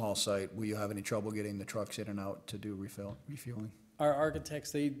know, a small site. Will you have any trouble getting the trucks in and out to do refueling? Our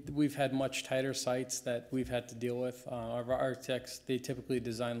architects, we've had much tighter sites that we've had to deal with. Our architects, they typically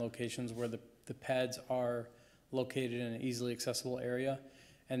design locations where the pads are located in an easily accessible area.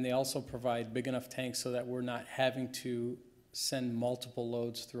 And they also provide big enough tanks so that we're not having to send multiple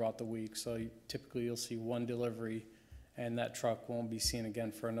loads throughout the week. So typically you'll see one delivery and that truck won't be seen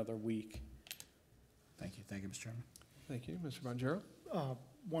again for another week. Thank you, Mr. Chairman. Thank you. Mr. Bonjero?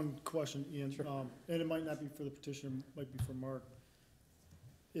 One question, Ian, and it might not be for the petitioner, it might be for Mark.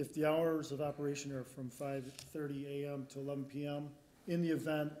 If the hours of operation are from 5:30 AM to 11 PM, in the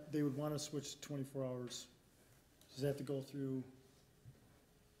event they would want to switch to 24 hours, does that have to go through?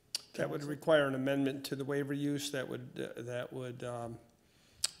 That would require an amendment to the waiver use. That would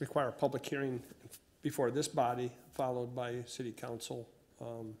require a public hearing before this body, followed by city council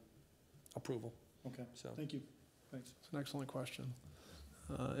approval. Okay, So. thank you, thanks. It's an excellent question.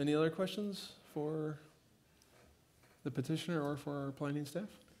 Any other questions for the petitioner or for our planning staff?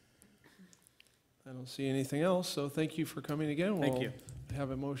 I don't see anything else, so thank you for coming again. Thank you. We'll have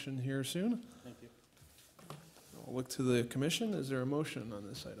a motion here soon. Thank you. I'll look to the commission. Is there a motion on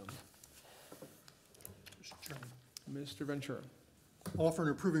this item? Mr. Chairman. Mr. Ventura. Offer an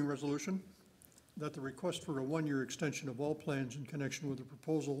approving resolution that the request for a one-year extension of all plans in connection with the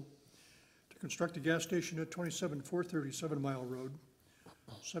proposal to construct a gas station at 27437 Mile Road,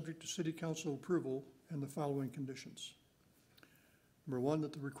 subject to city council approval and the following conditions. Number one,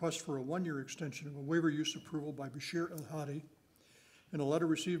 that the request for a one-year extension of a waiver use approval by Bashir El-Hadi in a letter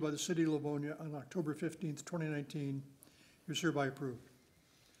received by the city of Livonia on October 15th, 2019 is hereby approved.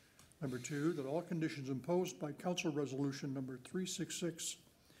 Number two, that all conditions imposed by council resolution number 366-18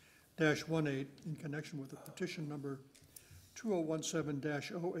 in connection with the petition number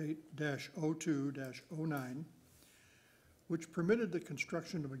 2017-08-02-09, which permitted the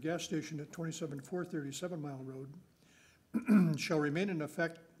construction of a gas station at 27437 Mile Road, shall remain in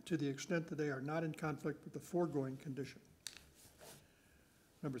effect to the extent that they are not in conflict with the foregoing condition.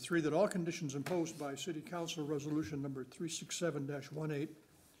 Number three, that all conditions imposed by City Council Resolution number 367-18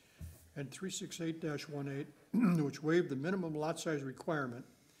 and 368-18, which waive the minimum lot size requirement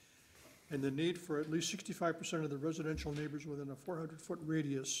and the need for at least 65% of the residential neighbors within a 400-foot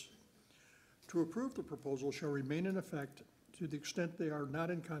radius to approve the proposal, shall remain in effect to the extent they are not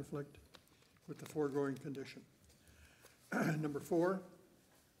in conflict with the foregoing condition. Number four,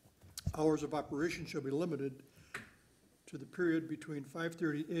 hours of operation shall be limited to the period between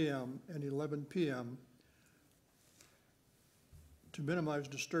 5:30 AM and 11 PM to minimize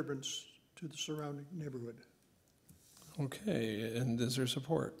disturbance to the surrounding neighborhood. Okay, and is there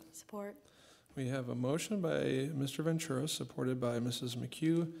support? Support. We have a motion by Mr. Ventura, supported by Mrs.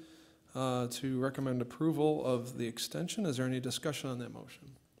 McHugh, to recommend approval of the extension. Is there any discussion on that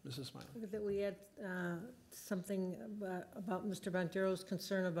motion? Mrs. Smiley. That we add something about Mr. Bontero's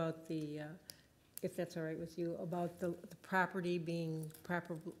concern about the, if that's all right with you, about the property being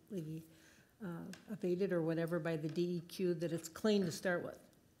properly abated or whatever by the DEQ, that it's clean to start with.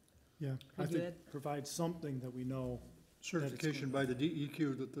 Yeah, I Could you think add- provide something that we know. Certification by the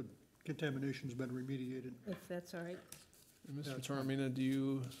DEQ that the contamination's been remediated. If that's all right. And Mr. That's fine. Toromina, do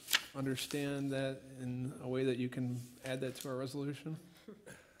you understand that in a way that you can add that to our resolution?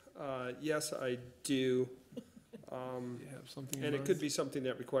 Yes, I do. Do you have something in And it mind? could be something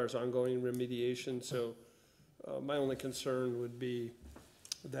that requires ongoing remediation, so my only concern would be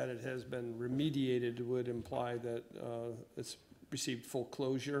that it has been remediated would imply that it's received full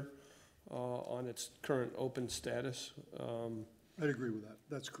closure on its current open status. I'd agree with that.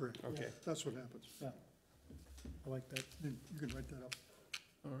 That's correct. Okay. That's what happens. Yeah, I like that. You can write that up.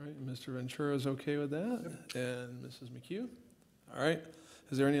 All right, Mr. Ventura is okay with that, and Mrs. McHugh? All right,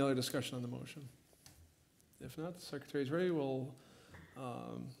 is there any other discussion on the motion? If not, the secretary's ready, we'll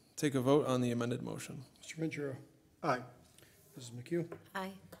take a vote on the amended motion. Mr. Ventura. Aye. Mrs. McHugh.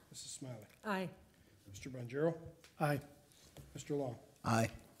 Aye. Mrs. Smiley. Aye. Mr. Bonjero. Aye. Mr. Long. Aye.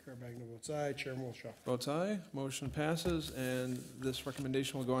 Carabagna votes aye. Chairman Wilshaw. Votes aye, motion passes, and this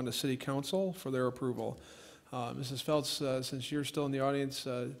recommendation will go on to City Council for their approval. Mrs. Feltz, since you're still in the audience,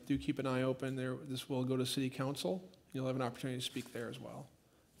 do keep an eye open there. This will go to City Council. You'll have an opportunity to speak there as well.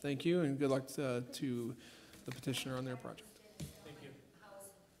 Thank you, and good luck to the petitioner on their project. Thank you.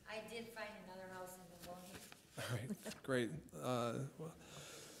 I did find another house in Livonia. All right, great.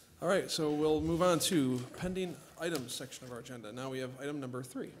 All right, so we'll move on to pending items section of our agenda. Now we have item number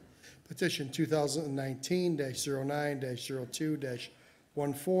 3. Petition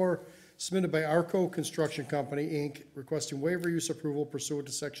 2019-09-02-14, submitted by Arco Construction Company, Inc., requesting waiver use approval pursuant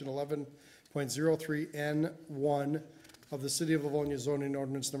to Section 11.03N1 of the City of Livonia zoning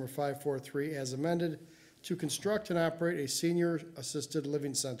ordinance number 543 as amended to construct and operate a senior assisted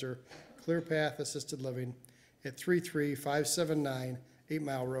living center, Clear Path Assisted Living, at 33579 8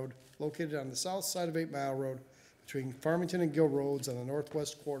 Mile Road, located on the south side of 8 Mile Road between Farmington and Gill Roads on the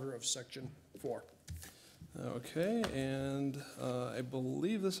northwest quarter of Section 4. Okay, and I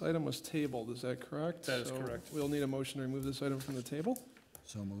believe this item was tabled, is that correct? That is So correct. We'll need a motion to remove this item from the table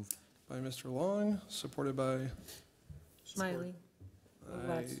So moved. by Mr. Long, supported by, Smiley.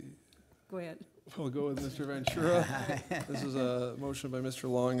 I Go ahead. will go with Mr. Ventura. This is a motion by Mr.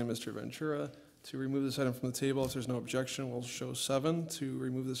 Long and Mr. Ventura to remove this item from the table. If there's no objection, we'll show 7 to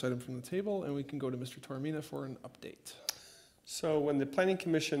remove this item from the table, and we can go to Mr. Tormina for an update. So when the Planning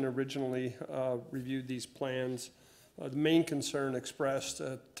Commission originally reviewed these plans, the main concern expressed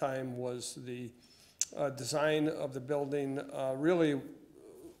at the time was the design of the building, really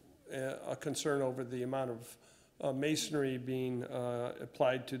a concern over the amount of masonry being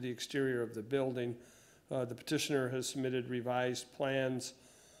applied to the exterior of the building. The petitioner has submitted revised plans.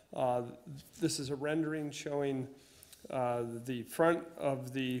 This is a rendering showing the front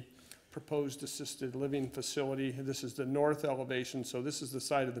of the proposed assisted living facility. This is the north elevation, so this is the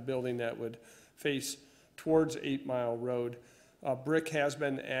side of the building that would face towards 8 Mile Road. Brick has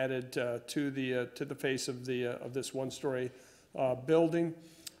been added to the face of this one-story building.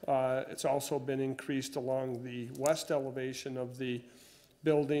 It's also been increased along the west elevation of the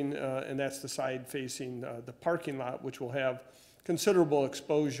building, and that's the side facing the parking lot, which will have considerable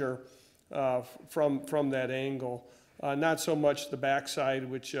exposure from that angle. Not so much the back side,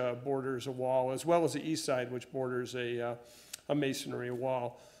 which borders a wall, as well as the east side, which borders a masonry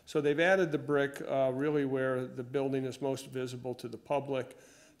wall. So they've added the brick really where the building is most visible to the public.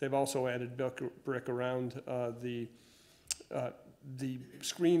 They've also added brick around the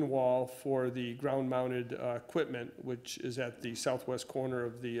screen wall for the ground-mounted equipment, which is at the southwest corner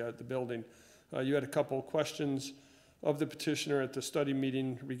of the building. You had a couple of questions of the petitioner at the study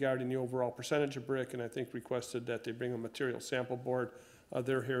meeting regarding the overall percentage of brick, and I think requested that they bring a material sample board.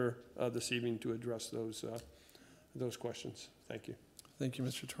 They're here this evening to address those questions. Thank you. Thank you,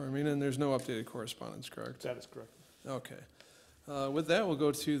 Mr. Tormina, and there's no updated correspondence, correct? That is correct. Okay. With that, we'll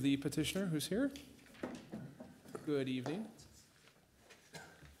go to the petitioner who's here. Good evening.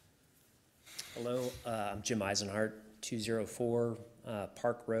 Hello, I'm Jim Eisenhart, 204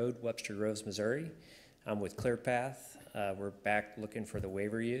 Park Road, Webster Groves, Missouri. I'm with ClearPath. We're back looking for the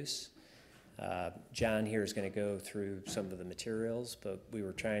waiver use. John here is going to go through some of the materials, but we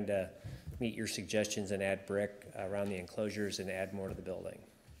were trying to meet your suggestions and add brick around the enclosures and add more to the building.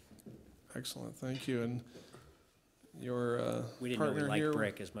 Excellent, thank you. And your We didn't know we partner liked here.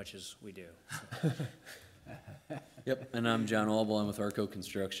 brick as much as we do. Yep, and I'm John Albel. I'm with Arco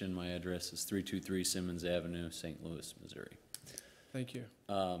Construction. My address is 323 Simmons Avenue, St. Louis, Missouri. Thank you.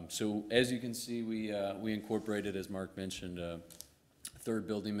 So as you can see, we incorporated, as Mark mentioned, a third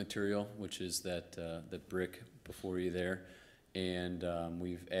building material, which is that brick before you there. And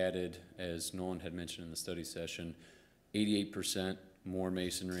we've added, as Nolan had mentioned in the study session, 88% more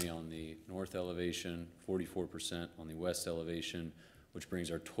masonry on the north elevation, 44% on the west elevation, which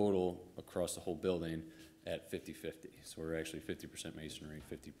brings our total across the whole building at 50-50. So we're actually 50% masonry,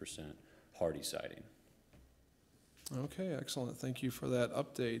 50% hardy siding. Okay, excellent. Thank you for that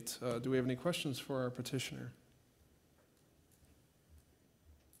update. Do we have any questions for our petitioner?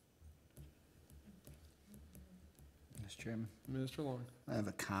 Mr. Chairman, Mr. Long. I have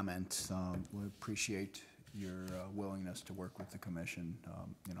a comment. We appreciate your willingness to work with the commission.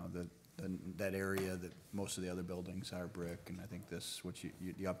 You know, that area that most of the other buildings are brick, and I think this,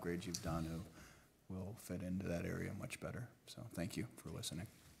 the upgrades you've done will fit into that area much better. So thank you for listening.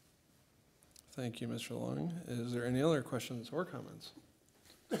 Thank you, Mr. Long. Is there any other questions or comments?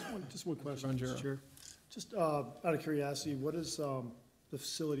 Just one question, Bonjero. Mr. Chair. Just out of curiosity, what is the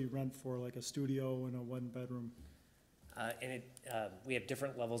facility rent for, like a studio and a one-bedroom? We have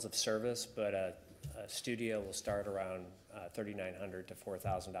different levels of service, but a studio will start around $3,900 to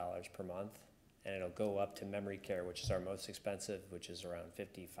 $4,000 per month, and it'll go up to memory care, which is our most expensive, which is around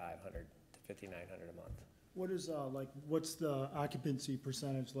 $5,500 to $5,900 a month. What is, what's the occupancy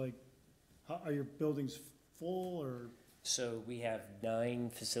percentage? Like, are your buildings full, or? So we have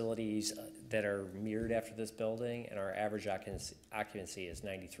 9 facilities that are mirrored after this building, and our average occupancy is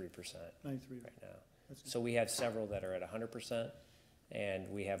 93% 93. right now. So we have several that are at 100%, and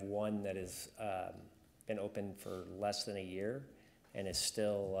we have one that has been open for less than a year, and is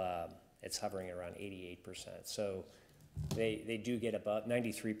still, it's hovering around 88%. So they do get above,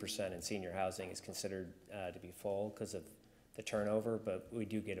 93% in senior housing is considered to be full because of the turnover, but we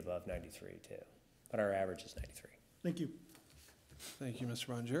do get above 93 too. But our average is 93. Thank you. Thank you, Mr.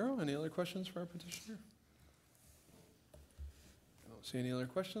 Bonjero. Any other questions for our petitioner? I don't see any other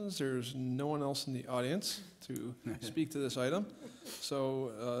questions. There's no one else in the audience to speak to this item.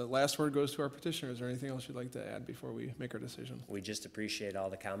 So last word goes to our petitioner. Is there anything else you'd like to add before we make our decision? We just appreciate all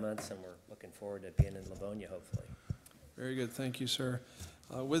the comments, and we're looking forward to being in Livonia, hopefully. Very good. Thank you, sir.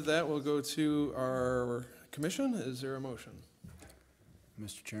 With that, we'll go to our commission. Is there a motion?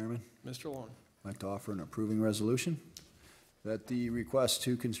 Mr. Chairman, Mr. Long. I'd like to offer an approving resolution that the request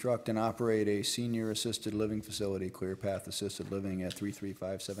to construct and operate a senior assisted living facility, Clear Path Assisted Living at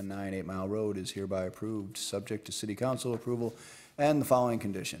 33579 8 Mile Road is hereby approved, subject to city council approval and the following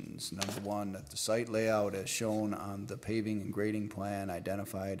conditions. Number one, that the site layout as shown on the paving and grading plan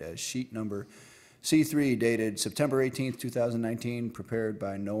identified as sheet number C3 dated September 18th, 2019, prepared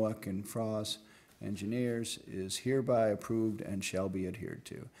by Noack and Frost Engineers is hereby approved and shall be adhered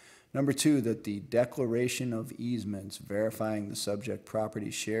to. Number two, that the declaration of easements verifying the subject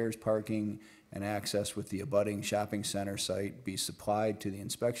property shares parking and access with the abutting shopping center site be supplied to the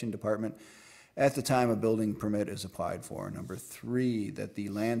inspection department at the time a building permit is applied for. Number three, that the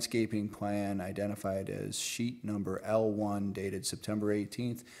landscaping plan identified as sheet number L1 dated September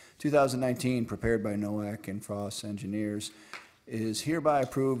 18th, 2019, prepared by Noack and Frost Engineers is hereby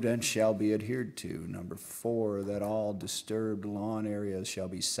approved and shall be adhered to. Number four, that all disturbed lawn areas shall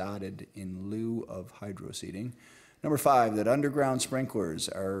be sodded in lieu of hydroseeding. Number five, that underground sprinklers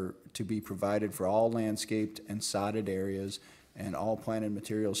are to be provided for all landscaped and sodded areas, and all planted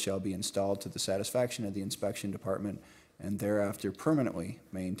materials shall be installed to the satisfaction of the inspection department and thereafter permanently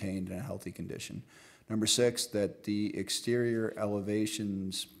maintained in a healthy condition. Number six, that the exterior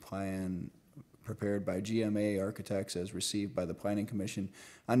elevations plan prepared by GMA Architects as received by the Planning Commission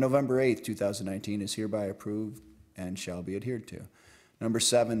on November 8th, 2019 is hereby approved and shall be adhered to. Number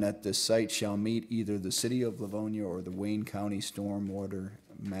seven, that the site shall meet either the City of Livonia or the Wayne County Stormwater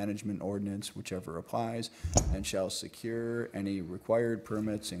Management Ordinance, whichever applies, and shall secure any required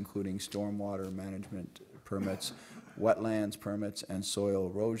permits, including stormwater management permits, wetlands permits, and soil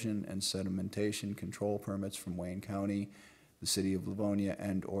erosion and sedimentation control permits from Wayne County, the City of Livonia,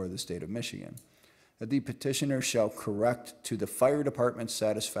 and/or the State of Michigan. That the petitioner shall correct to the fire department's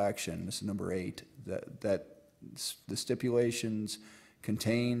satisfaction, this is number 8, that the stipulations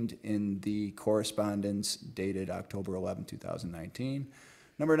contained in the correspondence dated October 11, 2019.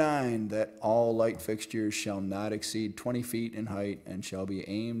 Number 9, that all light fixtures shall not exceed 20 feet in height and shall be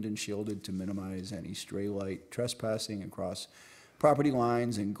aimed and shielded to minimize any stray light trespassing across property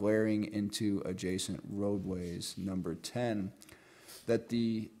lines and glaring into adjacent roadways. Number 10, that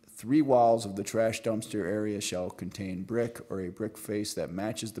the 3 walls of the trash dumpster area shall contain brick or a brick face that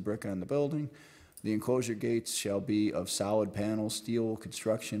matches the brick on the building. The enclosure gates shall be of solid panel steel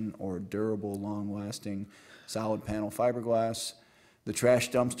construction or durable, long-lasting solid panel fiberglass. The trash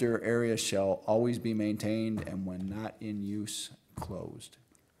dumpster area shall always be maintained and when not in use, closed.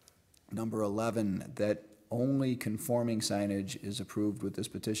 Number 11, that only conforming signage is approved with this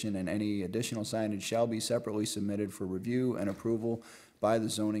petition and any additional signage shall be separately submitted for review and approval by the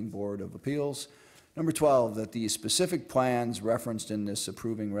Zoning Board of Appeals. Number 12, that the specific plans referenced in this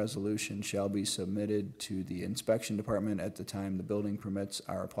approving resolution shall be submitted to the inspection department at the time the building permits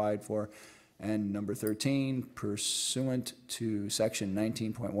are applied for. And number 13, pursuant to section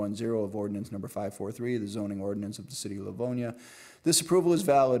 19.10 of ordinance number 543, the zoning ordinance of the City of Livonia, this approval is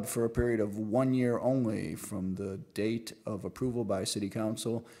valid for a period of 1 year only from the date of approval by City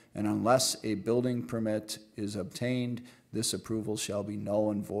Council, and unless a building permit is obtained, this approval shall be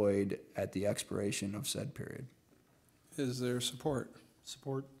null and void at the expiration of said period. Is there support?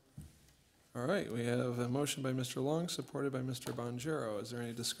 Support. All right, we have a motion by Mr. Long, supported by Mr. Bonjero. Is there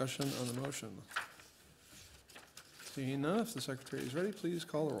any discussion on the motion? Seeing none, if the secretary is ready, please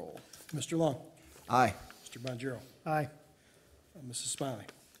call the roll. Mr. Long. Aye. Mr. Bonjero. Aye. Mrs. Smiley.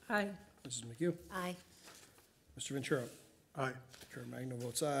 Aye. Mrs. McHugh. Aye. Mr. Ventura. Aye. Chair Magno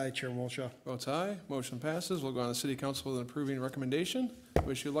votes aye. Chairman Wilshaw. Votes aye, motion passes. We'll go on to City Council with an approving recommendation.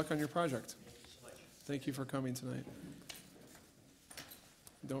 Wish you luck on your project. Thank you for coming tonight.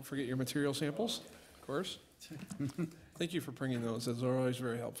 Don't forget your material samples, of course. Thank you for bringing those. Those are always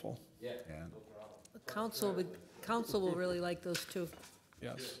very helpful. Yeah. Council will really like those too.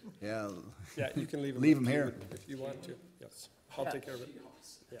 Yes. Yeah. Yeah, you can leave them. Leave them here. If you want to, yes. I'll take care of it.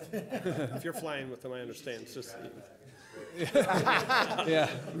 Yeah. If you're flying with them, I understand, it's just, Yeah,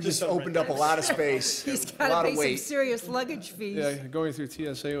 We just opened up a lot of space, He's a got lot to of pay some weight. serious luggage fees. yeah, going through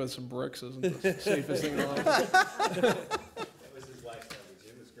TSA with some bricks isn't the safest thing in life. That was his wife's luggage,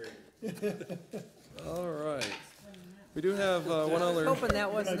 it was great. All right. We do have one other, Hoping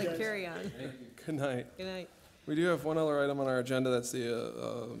that wasn't a carry-on. good night. Good night. We do have one other item on our agenda, that's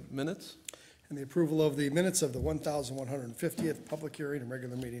the minutes. And the approval of the minutes of the 1,150th public hearing and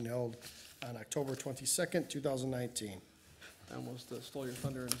regular meeting held on October 22nd, 2019. I almost stole your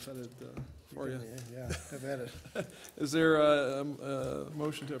thunder and said it for you. Yeah, have at it. Is there a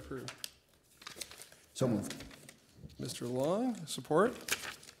motion to approve? So moved. Mr. Long, support?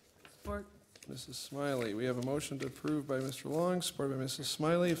 Support. Mrs. Smiley. We have a motion to approve by Mr. Long, supported by Mrs.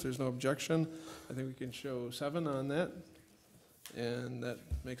 Smiley. If there's no objection, I think we can show 7 on that. And that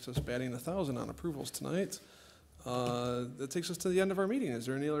makes us batting 1,000 on approvals tonight. That takes us to the end of our meeting. Is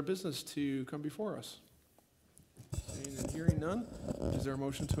there any other business to come before us? Seeing and hearing none, is there a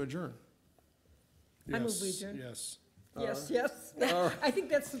motion to adjourn? I move we adjourn. Yes. Yes, yes. I think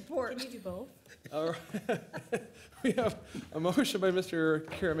that's support. Can you do both? All right. We have a motion by Mr.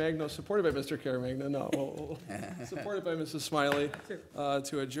 Caremagno, supported by Mr. Caremagno, supported by Mrs. Smiley,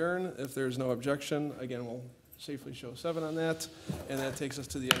 to adjourn. If there's no objection, again, we'll safely show 7 on that, and that takes us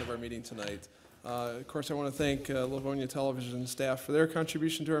to the end of our meeting tonight. Of course, I want to thank Livonia Television staff for their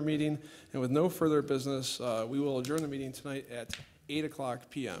contribution to our meeting, and with no further business, we will adjourn the meeting tonight at 8:00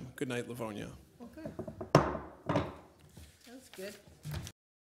 p.m. Good night, Livonia. Well, good. That was good.